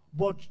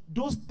 But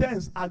those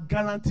 10s are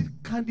guaranteed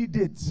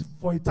candidates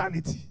for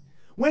eternity.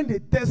 When they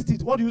test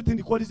it, what do you think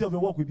the quality of your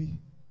work will be?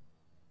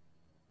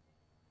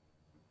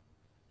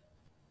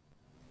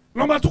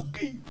 Number 2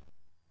 key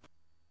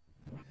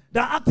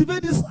that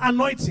activates this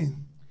anointing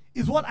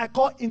is what I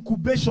call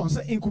incubation.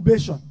 Say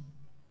incubation.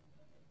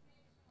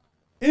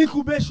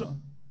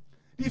 Incubation.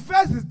 The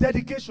first is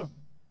dedication.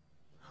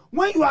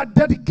 When you are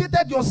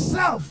dedicated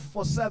yourself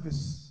for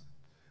service.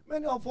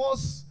 Many of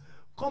us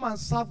come and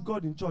serve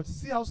God in church.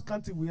 See how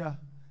scanty we are.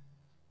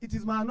 It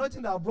is my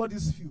anointing that brought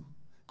this few.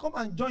 Come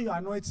and join your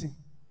anointing.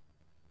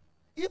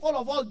 If all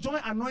of us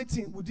join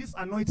anointing with this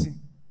anointing,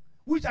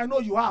 which I know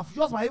you have,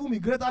 yours might even be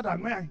greater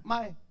than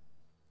mine,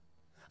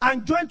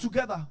 and join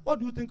together, what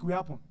do you think will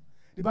happen?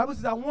 The Bible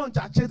says that one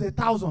shall chase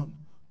 1,000,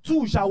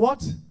 two shall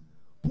what?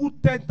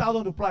 Put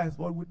 10,000 to price,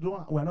 but we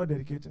are not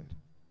dedicated.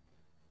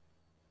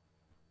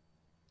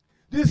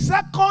 The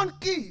second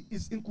key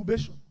is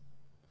incubation.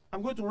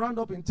 I'm going to round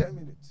up in 10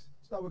 minutes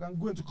so that we can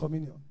go into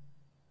communion.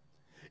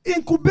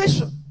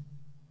 Incubation.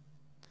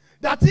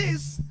 That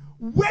is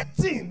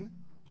waiting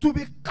to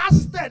be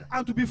casted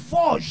and to be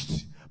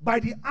forged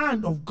by the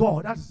hand of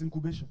God. That is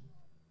incubation.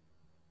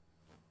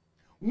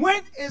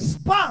 When a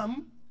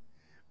sperm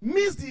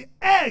meets the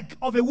egg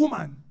of a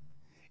woman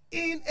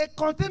in a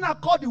container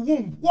called the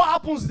womb, what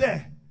happens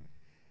there?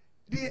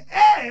 The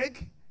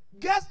egg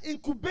gets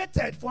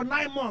incubated for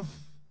 9 months.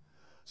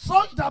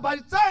 Such that by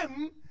the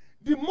time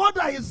the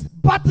mother is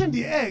batting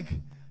the egg,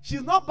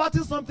 she's not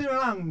batting something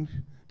round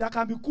that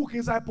can be cooked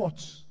inside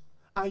pots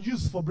and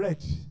used for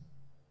bread.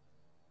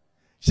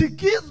 She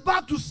gives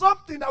back to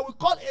something that we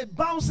call a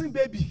bouncing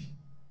baby.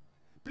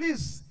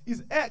 Please,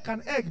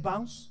 can egg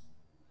bounce?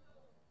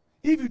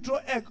 If you throw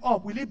egg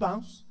up, will it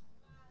bounce?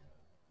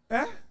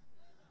 Eh?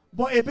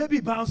 But a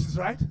baby bounces,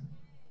 right?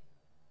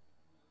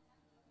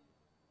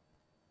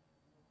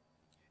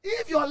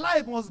 If your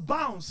life must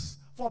bounce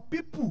for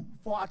people,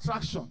 for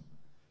attraction,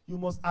 you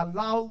must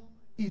allow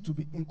it to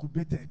be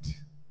incubated.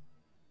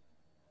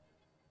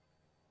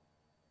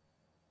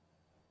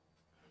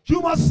 You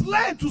must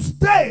learn to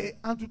stay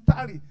and to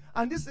tarry.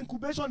 And this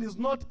incubation is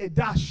not a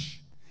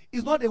dash.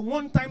 It's not a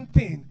one-time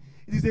thing.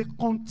 It is a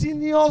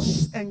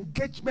continuous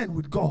engagement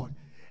with God.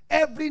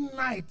 Every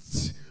night,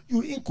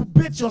 you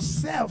incubate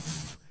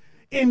yourself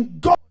in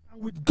God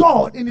and with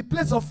God in the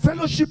place of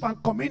fellowship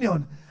and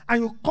communion.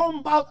 And you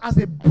come out as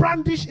a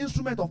brandish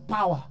instrument of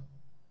power.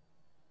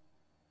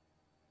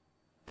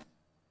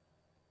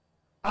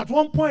 At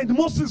one point,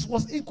 Moses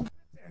was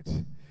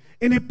incubated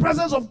in the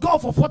presence of God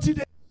for 40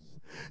 days.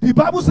 The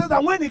Bible says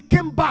that when he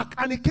came back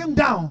and he came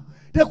down,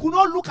 they could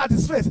not look at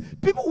his face.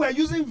 People were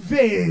using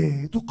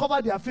veil to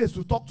cover their face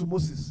to talk to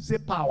Moses. Say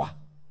power.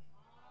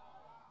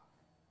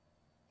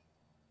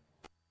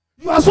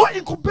 You are so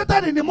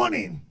incubated in the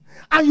morning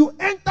and you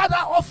enter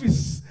that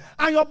office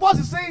and your boss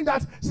is saying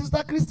that,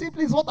 Sister Christy,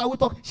 please, what are we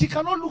talking? She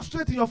cannot look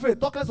straight in your face.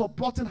 Talk less of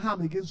plotting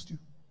harm against you.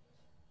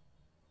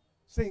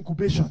 Say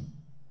incubation.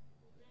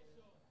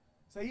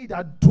 Say, he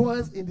that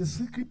dwells in the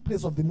secret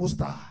place of the Most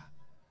High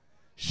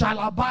shall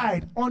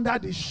abide under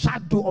the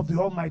shadow of the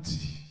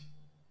Almighty.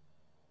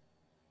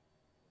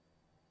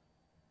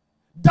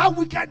 That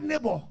wicked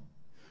neighbor,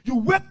 you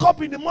wake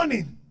up in the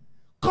morning,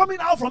 coming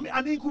out from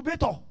an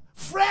incubator,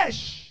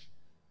 fresh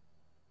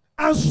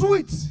and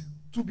sweet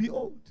to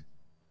behold.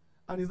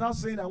 And he's now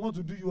saying, I want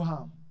to do you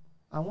harm.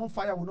 And one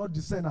fire will not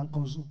descend and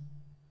consume.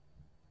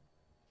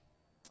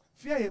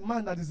 Fear a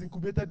man that is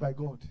incubated by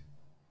God.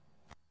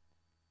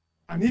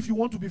 And if you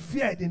want to be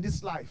feared in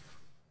this life,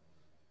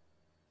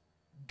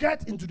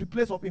 get into the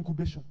place of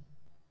incubation.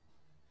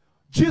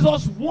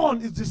 Jesus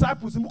warned his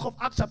disciples in the book of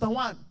Acts chapter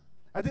 1,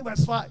 I think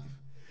verse 5.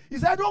 He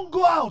said, don't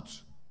go out.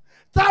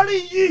 Tarry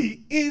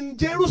ye in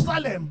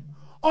Jerusalem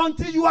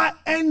until you are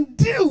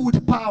endued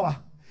with power.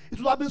 It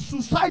would have been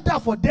suicidal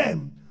for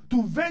them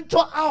to venture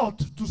out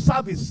to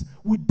service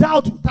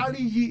without tarry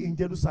ye in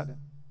Jerusalem.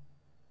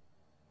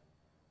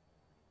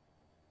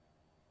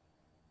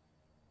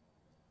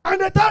 And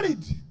they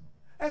tarried.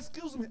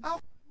 Excuse me, how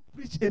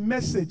preach a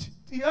message.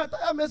 The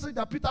entire message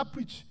that Peter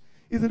preached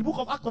is in the book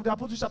of Acts of the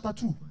Apostles chapter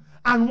 2.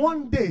 And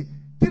one day,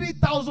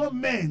 3,000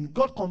 men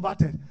got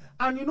converted.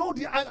 And you know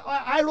the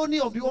irony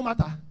of the whole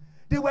matter?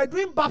 They were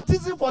doing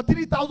baptism for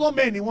 3,000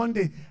 men in one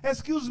day.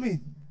 Excuse me.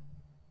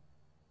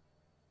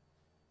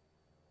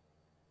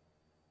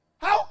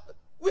 How?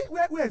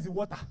 Where is the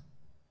water?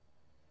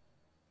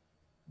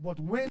 But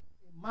when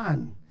a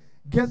man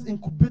gets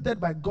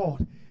incubated by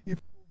God, it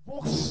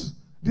provokes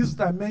this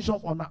dimension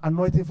of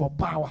anointing for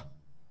power.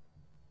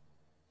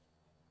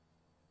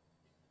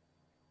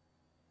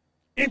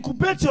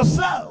 Incubate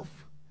yourself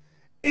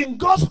in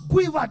God's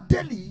quiver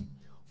daily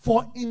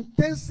for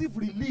intensive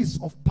release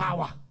of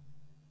power.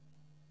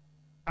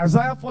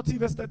 Isaiah 40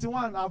 verse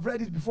 31, I've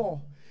read it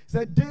before. It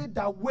said, they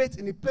that wait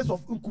in the place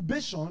of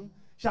incubation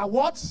shall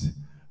what?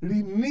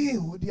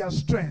 Renew their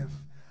strength.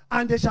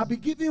 And they shall be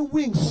given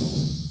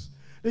wings.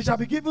 They shall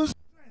be given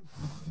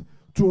strength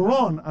to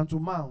run and to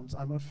mount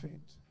and not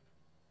faint.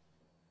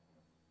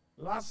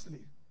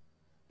 Lastly,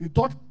 the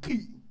third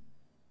key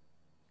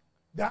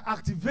that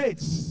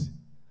activates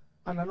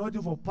an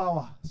anointing for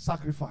power,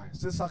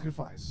 sacrifice. Say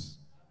sacrifice.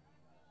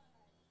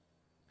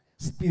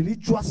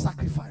 Spiritual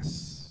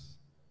sacrifice.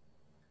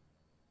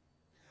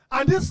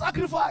 And this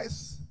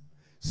sacrifice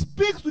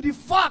speaks to the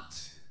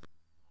fact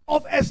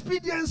of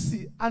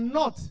expediency and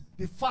not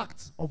the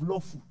fact of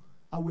lawful.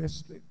 I will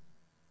explain.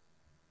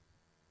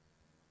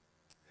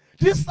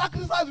 This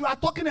sacrifice we are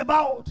talking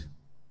about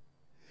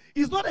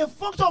is not a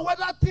function of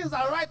whether things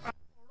are right or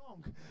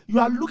wrong. You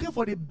are looking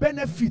for the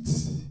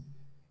benefits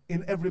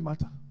in every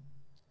matter.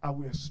 I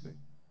will explain.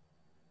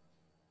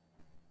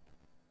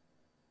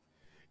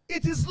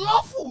 It is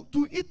lawful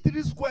to eat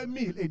 3 square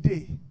meals a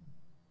day.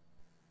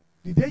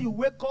 The day you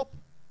wake up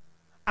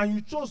and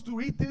you chose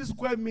to eat 3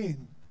 square meals,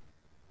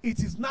 it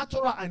is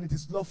natural and it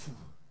is lawful.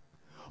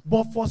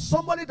 But for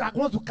somebody that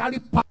wants to carry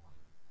power,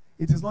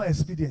 it is not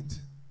expedient.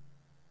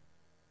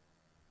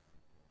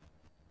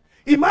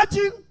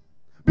 Imagine,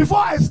 before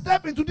I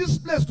step into this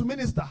place to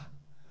minister,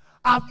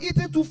 I've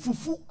eaten 2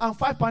 fufu and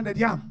 5 pounded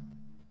yam.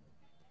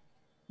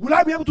 Will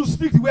I be able to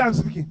speak the way I'm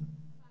speaking?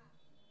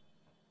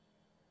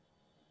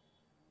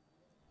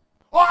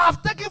 Or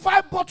I've taken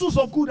 5 bottles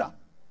of Gouda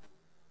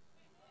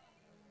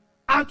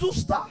and 2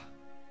 Star.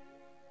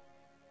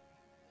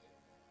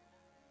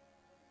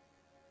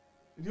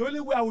 The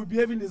only way I will be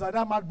behaving is that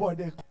mad boy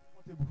there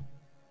comfortable.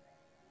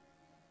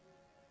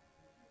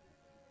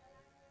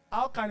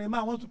 How can a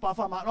man want to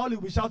perform and all he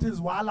will be shouting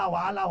is wahala,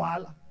 wahala,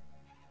 wahala?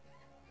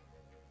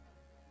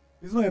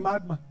 He's not a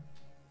madman.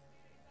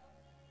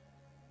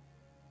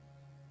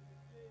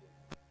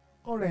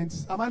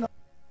 Currents, am I not?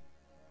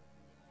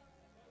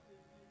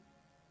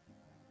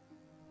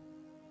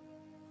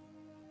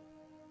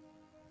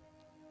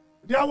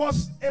 There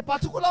was a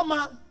particular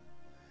man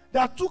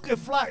that took a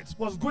flight,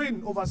 was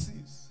going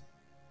overseas.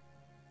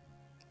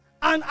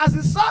 And as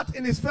he sat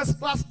in his first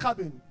class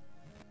cabin,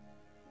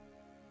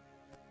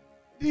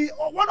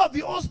 one of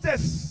the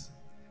hostess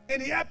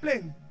in the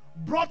airplane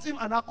brought him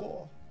an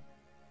alcohol.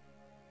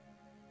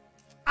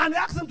 And they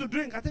asked him to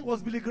drink. I think it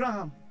was Billy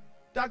Graham,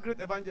 that great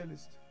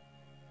evangelist.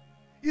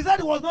 He said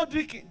he was not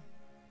drinking.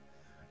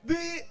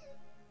 The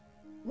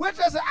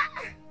waitress said,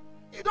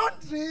 you don't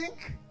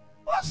drink?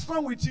 What's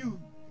wrong with you?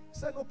 He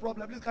said, no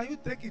problem. Please, can you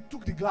take it? He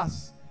took the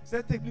glass. He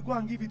said, take it, go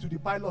and give it to the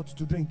pilot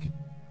to drink.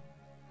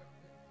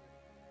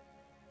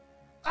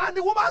 And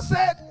the woman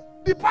said,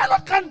 the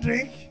pilot can't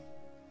drink.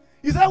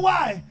 He said,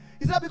 why?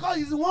 He said, because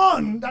he's the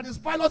one that is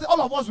piloting.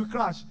 All of us will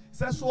crash. He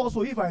said, so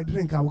also if I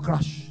drink, I will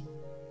crash.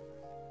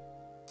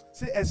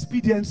 Say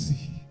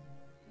expediency.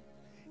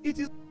 It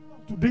is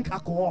lawful to drink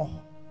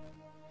alcohol.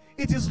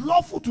 It is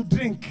lawful to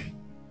drink.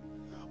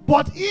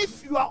 But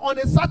if you are on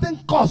a certain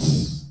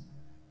course,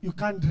 you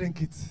can't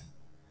drink it.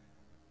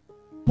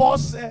 Paul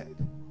said,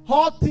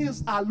 all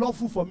things are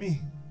lawful for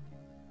me.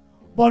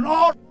 But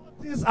all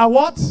things are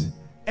what?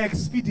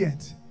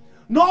 Expedient.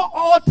 Not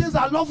all things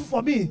are lawful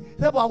for me. He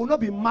said, but I will not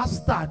be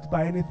mastered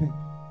by anything.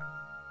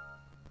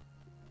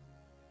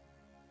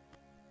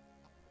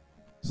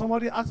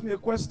 Somebody asked me a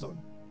question.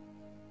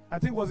 I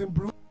think it was in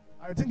Burundi.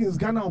 I think it's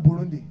Ghana or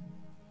Burundi.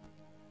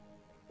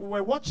 We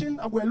were watching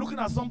and we were looking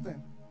at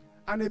something.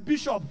 And a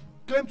bishop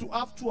claimed to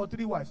have 2 or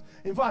 3 wives.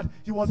 In fact,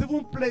 he was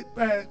even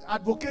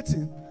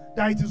advocating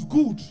that it is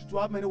good to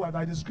have many wives,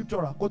 like the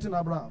scriptural, quoting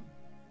Abraham.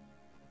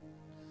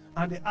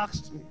 And they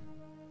asked me.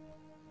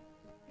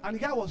 And the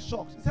guy was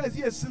shocked. He said, is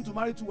it a sin to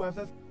marry 2 wives?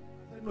 I said,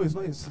 no, it's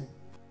not a sin.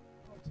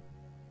 He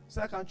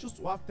said, I can choose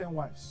to have 10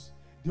 wives.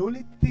 The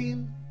only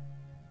thing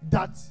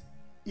that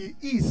it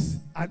is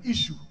an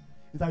issue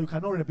is that you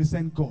cannot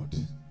represent God.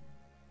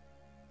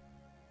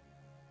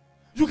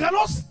 You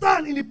cannot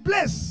stand in a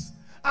place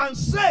and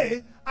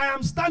say, I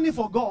am standing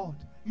for God.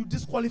 You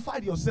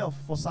disqualified yourself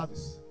for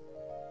service.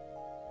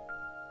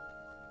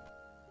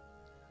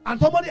 And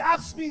somebody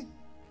asked me,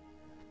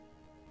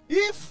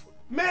 if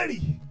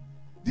Mary,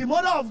 the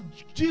mother of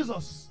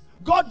Jesus,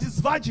 got this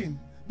virgin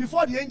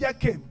before the angel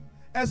came,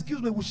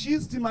 excuse me, will she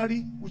still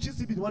marry? Will she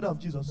still be the mother of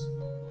Jesus?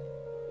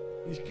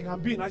 It can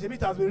be.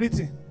 It has been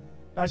written.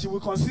 that she will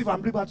conceive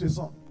and bring back to a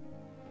son.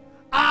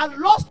 Her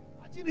lost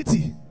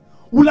virginity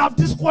will have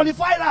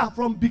disqualified her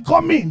from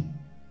becoming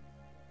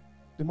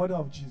the mother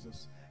of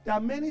Jesus. There are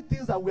many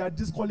things that we are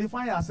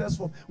disqualifying ourselves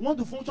from. We want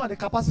to function at the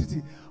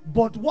capacity,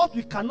 but what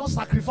we cannot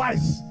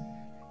sacrifice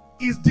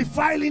is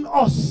defiling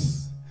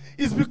us,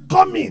 is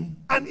becoming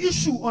an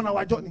issue on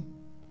our journey.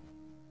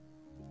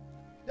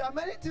 There are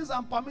many things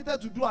I'm permitted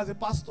to do as a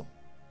pastor.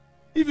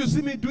 If you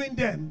see me doing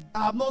them,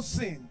 I have not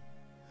sinned.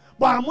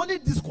 But I'm only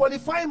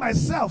disqualifying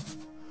myself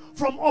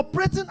from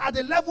operating at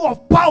the level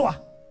of power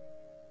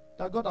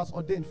that God has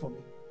ordained for me.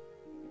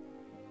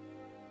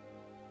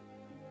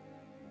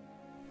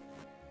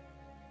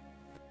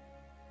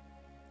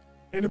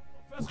 In the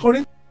 1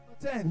 Corinthians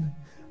 10,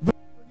 verse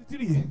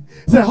 23, it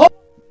says, all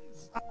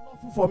things are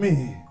lawful for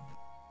me,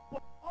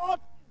 but all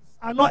things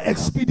are not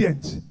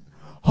expedient.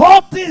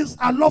 All things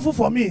are lawful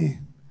for me,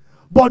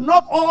 but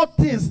not all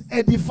things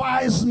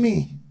edifies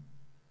me.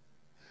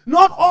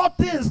 Not all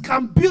things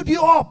can build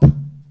you up.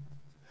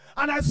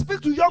 And I speak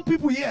to young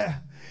people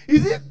here.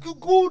 Is it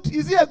good?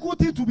 Is it a good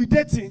thing to be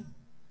dating?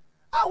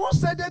 I won't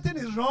say dating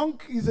is wrong.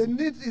 It's a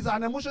need, it's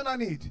an emotional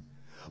need.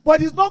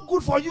 But it's not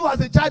good for you as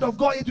a child of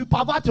God. It will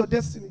pervert your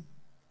destiny.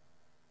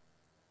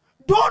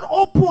 Don't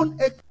open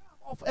a can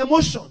of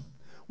emotion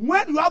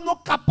when you have no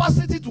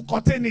capacity to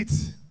contain it.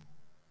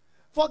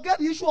 Forget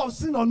the issue of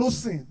sin or no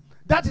sin.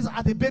 That is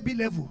at the baby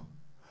level.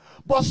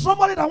 But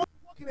somebody that wants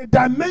to walk in a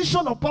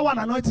dimension of power and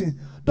anointing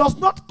does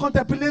not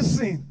contemplate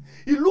sin.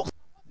 It looks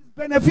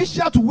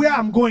beneficial to where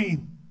I'm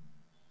going.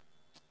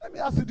 Let me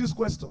ask you this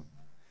question.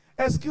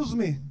 Excuse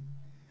me.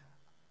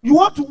 You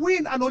want to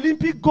win an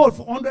Olympic gold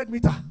for 100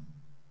 meters,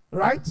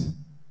 right?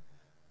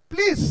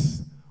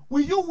 Please,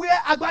 will you wear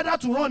agbada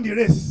to run the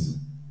race?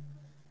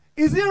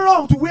 Is it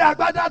wrong to wear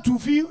agbada to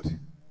field?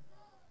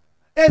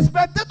 A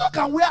spectator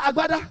can wear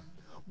agbada,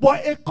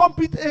 but a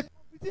competitor,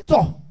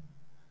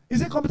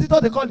 is it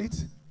competitor they call it,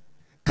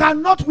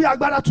 cannot wear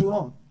agbada to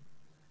run.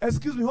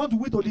 Excuse me, you want to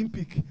win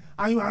Olympic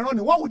and you are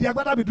running. What would the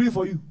agbada be doing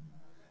for you?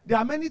 There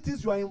are many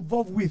things you are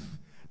involved with.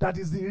 That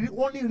is the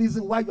only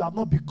reason why you have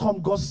not become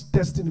God's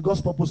destiny,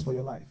 God's purpose for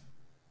your life.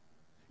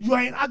 You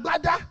are in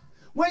agbada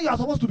when you are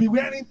supposed to be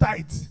wearing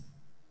tight.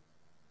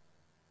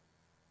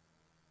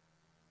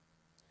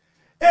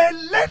 A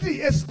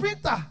lady, a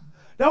sprinter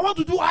that want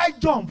to do high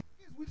jump,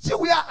 will she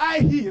wear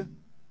high heel?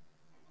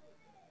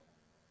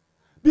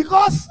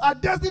 Because her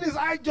destiny is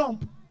high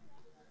jump.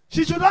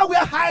 She should not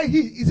wear high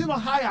heel. Is it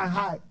not high and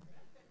high?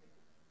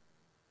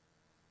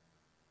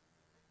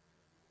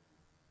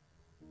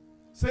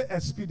 Say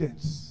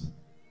experience.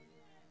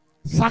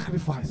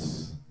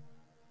 Sacrifice.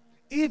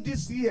 If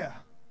this year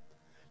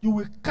you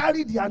will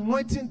carry the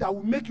anointing that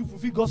will make you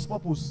fulfill God's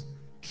purpose,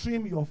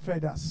 trim your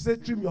feathers. Say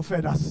trim your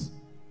feathers.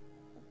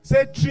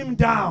 Say trim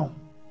down.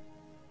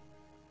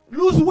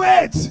 Lose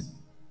weight.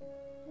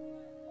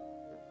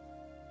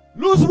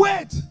 Lose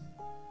weight.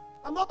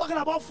 I'm not talking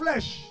about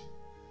flesh.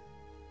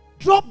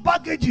 Drop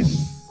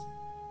baggages.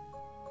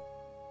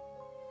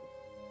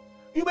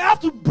 You may have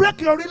to break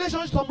your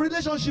relationships, some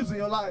relationships in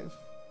your life.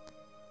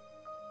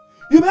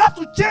 You may have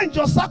to change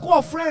your circle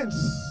of friends.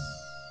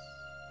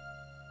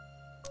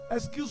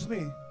 Excuse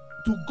me.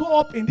 To go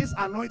up in this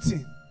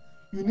anointing,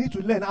 you need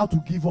to learn how to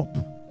give up.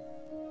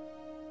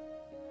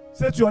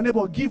 Say to your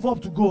neighbor, give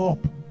up to go up.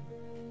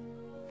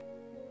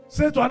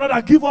 Say to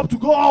another, give up to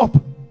go up.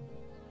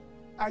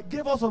 I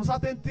gave us some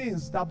certain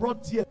things that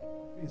brought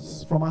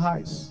tears from our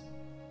eyes.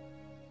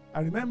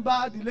 I remember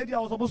the lady I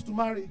was supposed to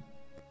marry.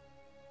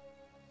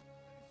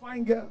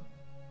 Fine girl.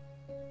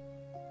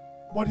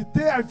 But the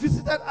day I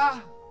visited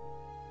her,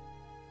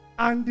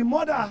 and the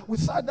mother, we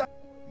sat down,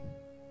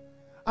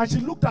 and she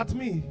looked at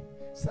me.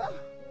 Said,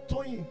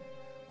 Toyin,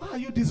 why are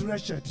you this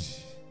wretched?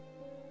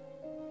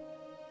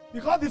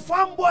 Because the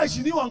farm boy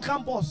she knew on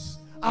campus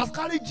has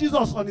carried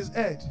Jesus on his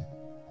head.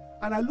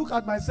 And I look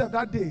at myself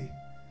that day.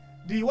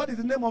 What is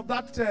the name of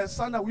that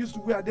sandal we used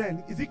to wear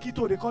then? Is it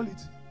keto they call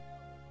it?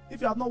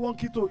 If you have not worn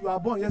keto, you are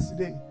born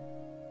yesterday.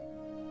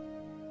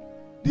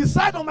 The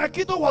side of my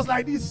keto was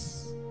like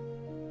this.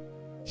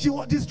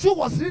 This shoe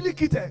was really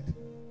kitted.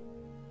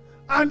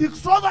 And the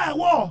trouser I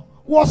wore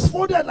was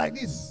folded like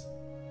this.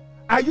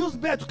 I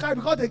used bear to carry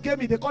because they gave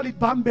me, they call it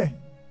Bambe.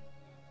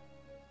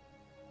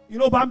 You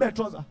know Bambe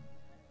trouser?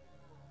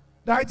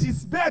 That it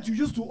is bear to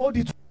use to hold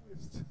it to the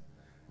waist.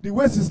 The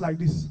waist is like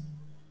this.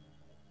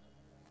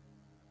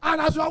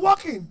 And as you are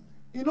walking,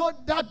 you know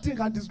that thing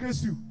can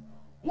disgrace you.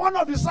 One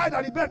of the side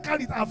that the bear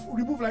carried, I've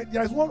removed, like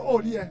there is one hole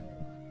here.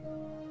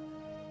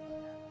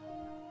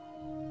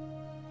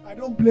 I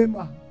don't blame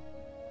her.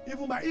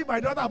 Even if my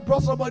daughter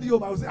brought somebody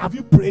home, I would say, have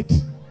you prayed?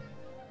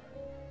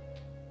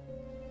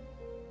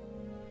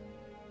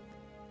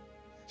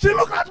 She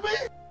looked at me.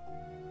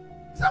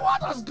 She said,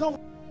 what has gone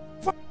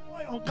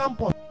on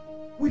campus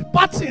with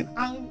Patton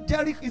and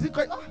Jerry? Is it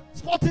called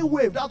sporting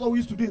wave? That's what we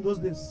used to do in those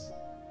days.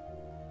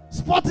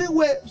 Sporting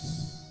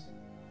waves.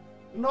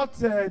 Not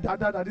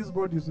that this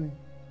broad is doing.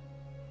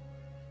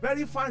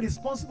 Very fine,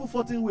 responsible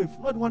 14 wave.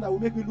 Not the one that will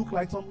make me look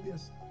like somebody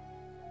else.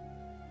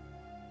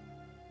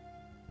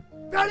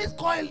 Very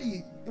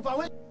coily. If I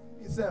went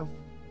myself,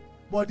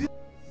 but this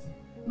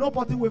no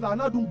potting with, I'm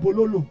not doing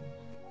bololo.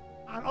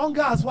 And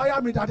hunger has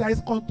wired me that there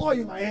is contour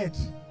in my head.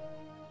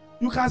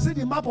 You can see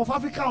the map of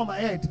Africa on my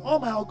head. Oh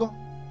my God.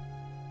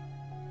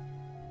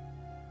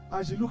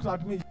 And she looked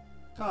at me.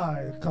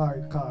 Kai.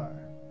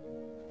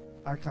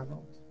 I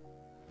cannot.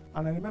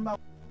 And I remember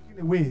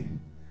walking away.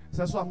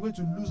 Said, so I'm going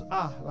to lose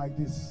her like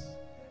this.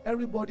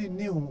 Everybody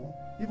knew,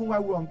 even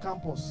while we were on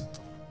campus,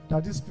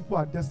 that these people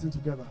are destined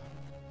together.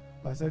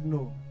 But I said,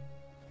 no.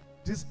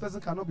 This person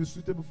cannot be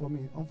suitable for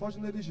me.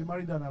 Unfortunately, she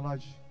married an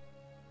Alhaji.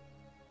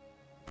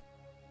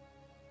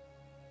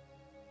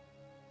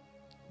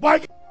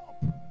 But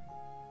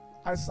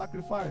I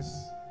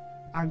sacrificed.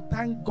 And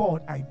thank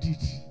God I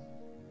did.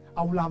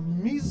 I would have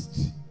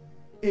missed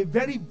a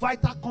very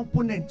vital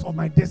component of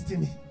my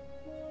destiny.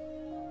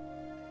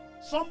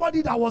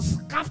 Somebody that was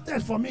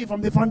crafted for me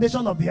from the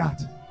foundation of the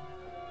earth.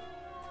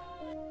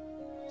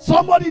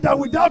 Somebody that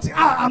without her,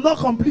 I'm not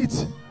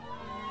complete.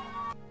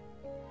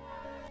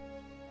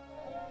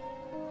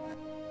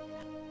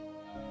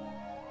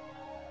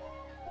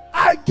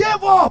 I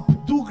gave up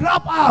to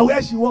grab her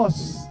where she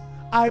was.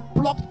 I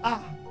plucked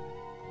her.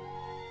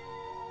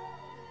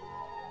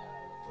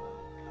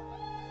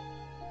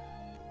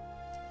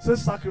 Say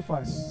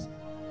sacrifice.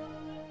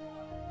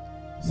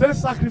 Say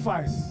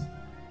sacrifice.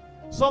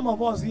 Some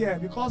of us here,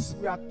 because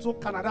we are so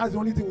Canada, is the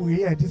only thing we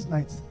hear this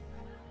night.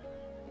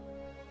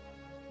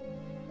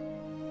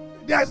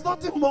 There is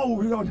nothing more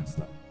we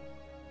understand.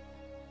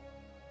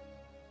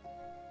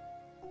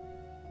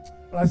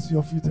 Rise to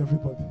your feet,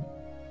 everybody.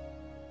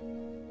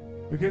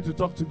 Begin to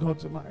talk to God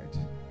tonight.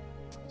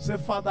 Say,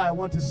 Father, I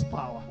want this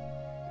power.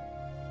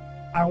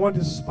 I want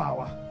this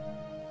power.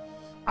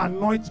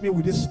 Anoint me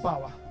with this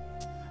power.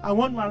 I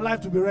want my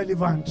life to be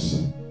relevant.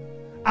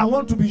 I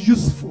want to be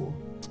useful.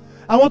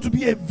 I want to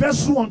be a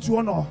vessel unto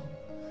honor.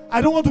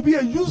 I don't want to be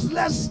a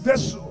useless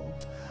vessel.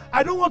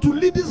 I don't want to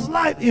live this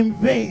life in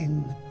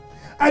vain.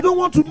 I don't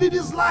want to live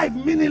this life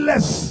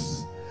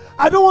meaningless.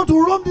 I don't want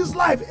to roam this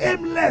life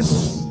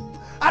aimless.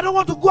 I don't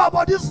want to go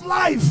about this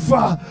life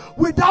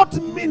without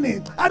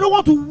meaning. I don't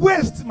want to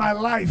waste my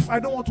life. I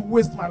don't want to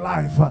waste my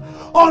life.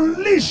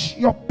 Unleash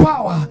your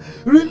power.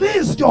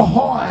 Release your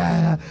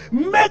oil.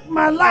 Make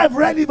my life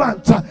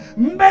relevant.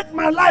 Make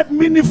my life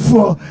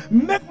meaningful.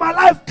 Make my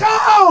life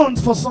count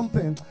for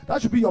something.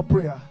 That should be your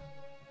prayer.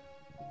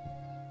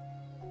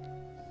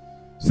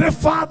 Say,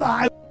 Father,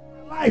 I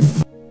want my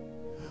life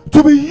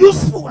to be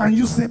useful and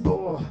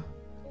usable.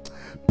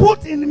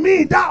 Put in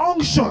me that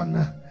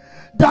unction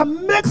that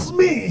makes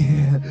me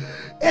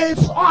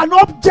an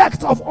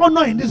object of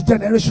honor in this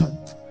generation.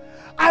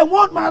 I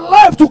want my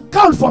life to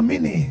count for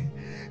meaning.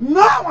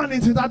 Now and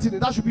into eternity.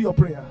 That should be your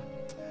prayer.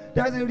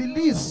 There is a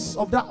release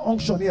of that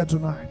unction here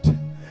tonight.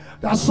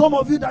 There are some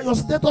of you that your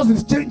status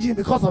is changing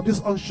because of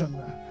this unction.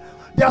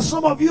 There are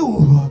some of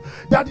you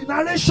that the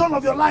narration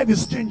of your life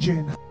is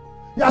changing.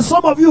 There are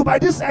some of you, by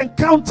this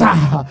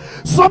encounter,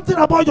 something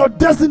about your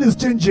destiny is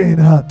changing.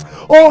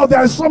 Oh, there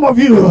are some of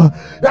you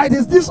that it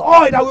is this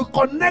oil that will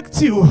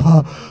connect you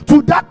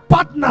to that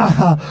partner,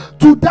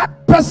 to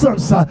that person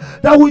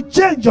that will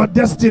change your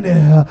destiny.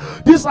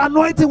 This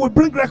anointing will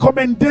bring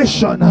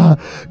recommendation.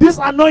 This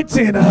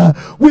anointing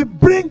will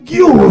bring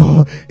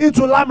you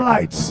into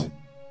limelight.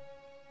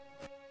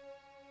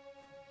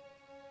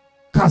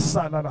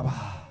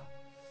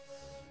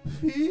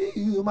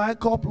 Fill my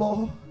cup,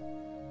 Lord.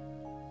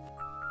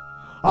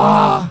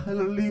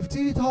 Lift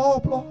it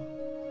up, Lord.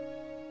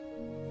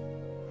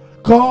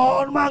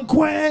 Come and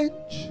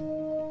quench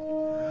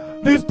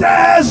the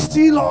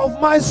thirsty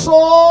of my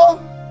soul.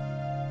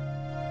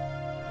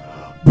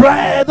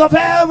 Bread of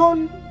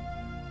heaven,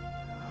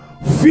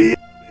 fill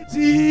me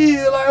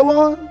till I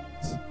want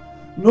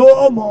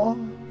no more.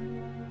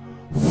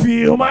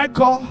 Fill my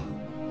cup,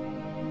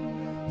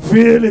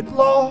 fill it,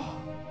 Lord,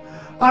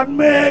 and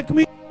make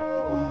me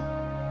whole.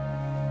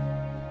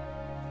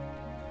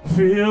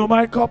 Fill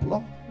my cup,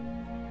 Lord.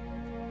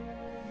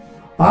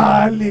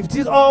 I lift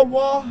it up,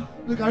 Lord.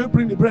 Look, can you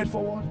bring the bread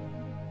forward?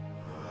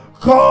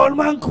 Come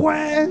and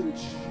quench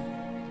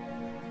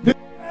the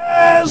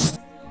thirst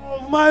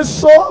of my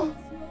soul.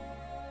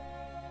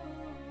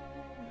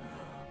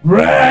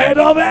 Bread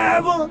of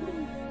heaven,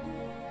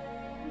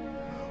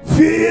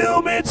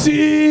 fill me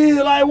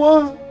till I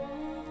want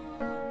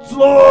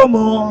no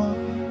more.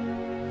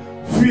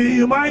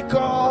 Fill my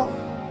cup,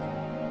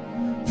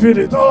 fill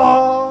it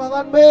all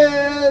and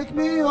make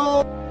me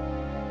whole.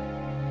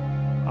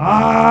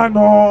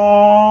 Anointing,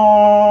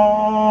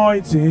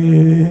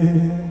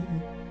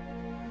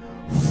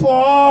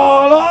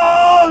 fall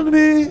on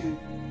me.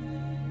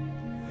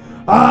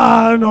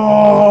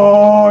 Anointing,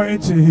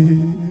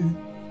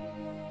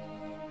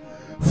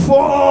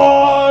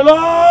 fall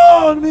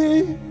on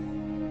me.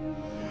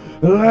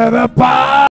 Let the power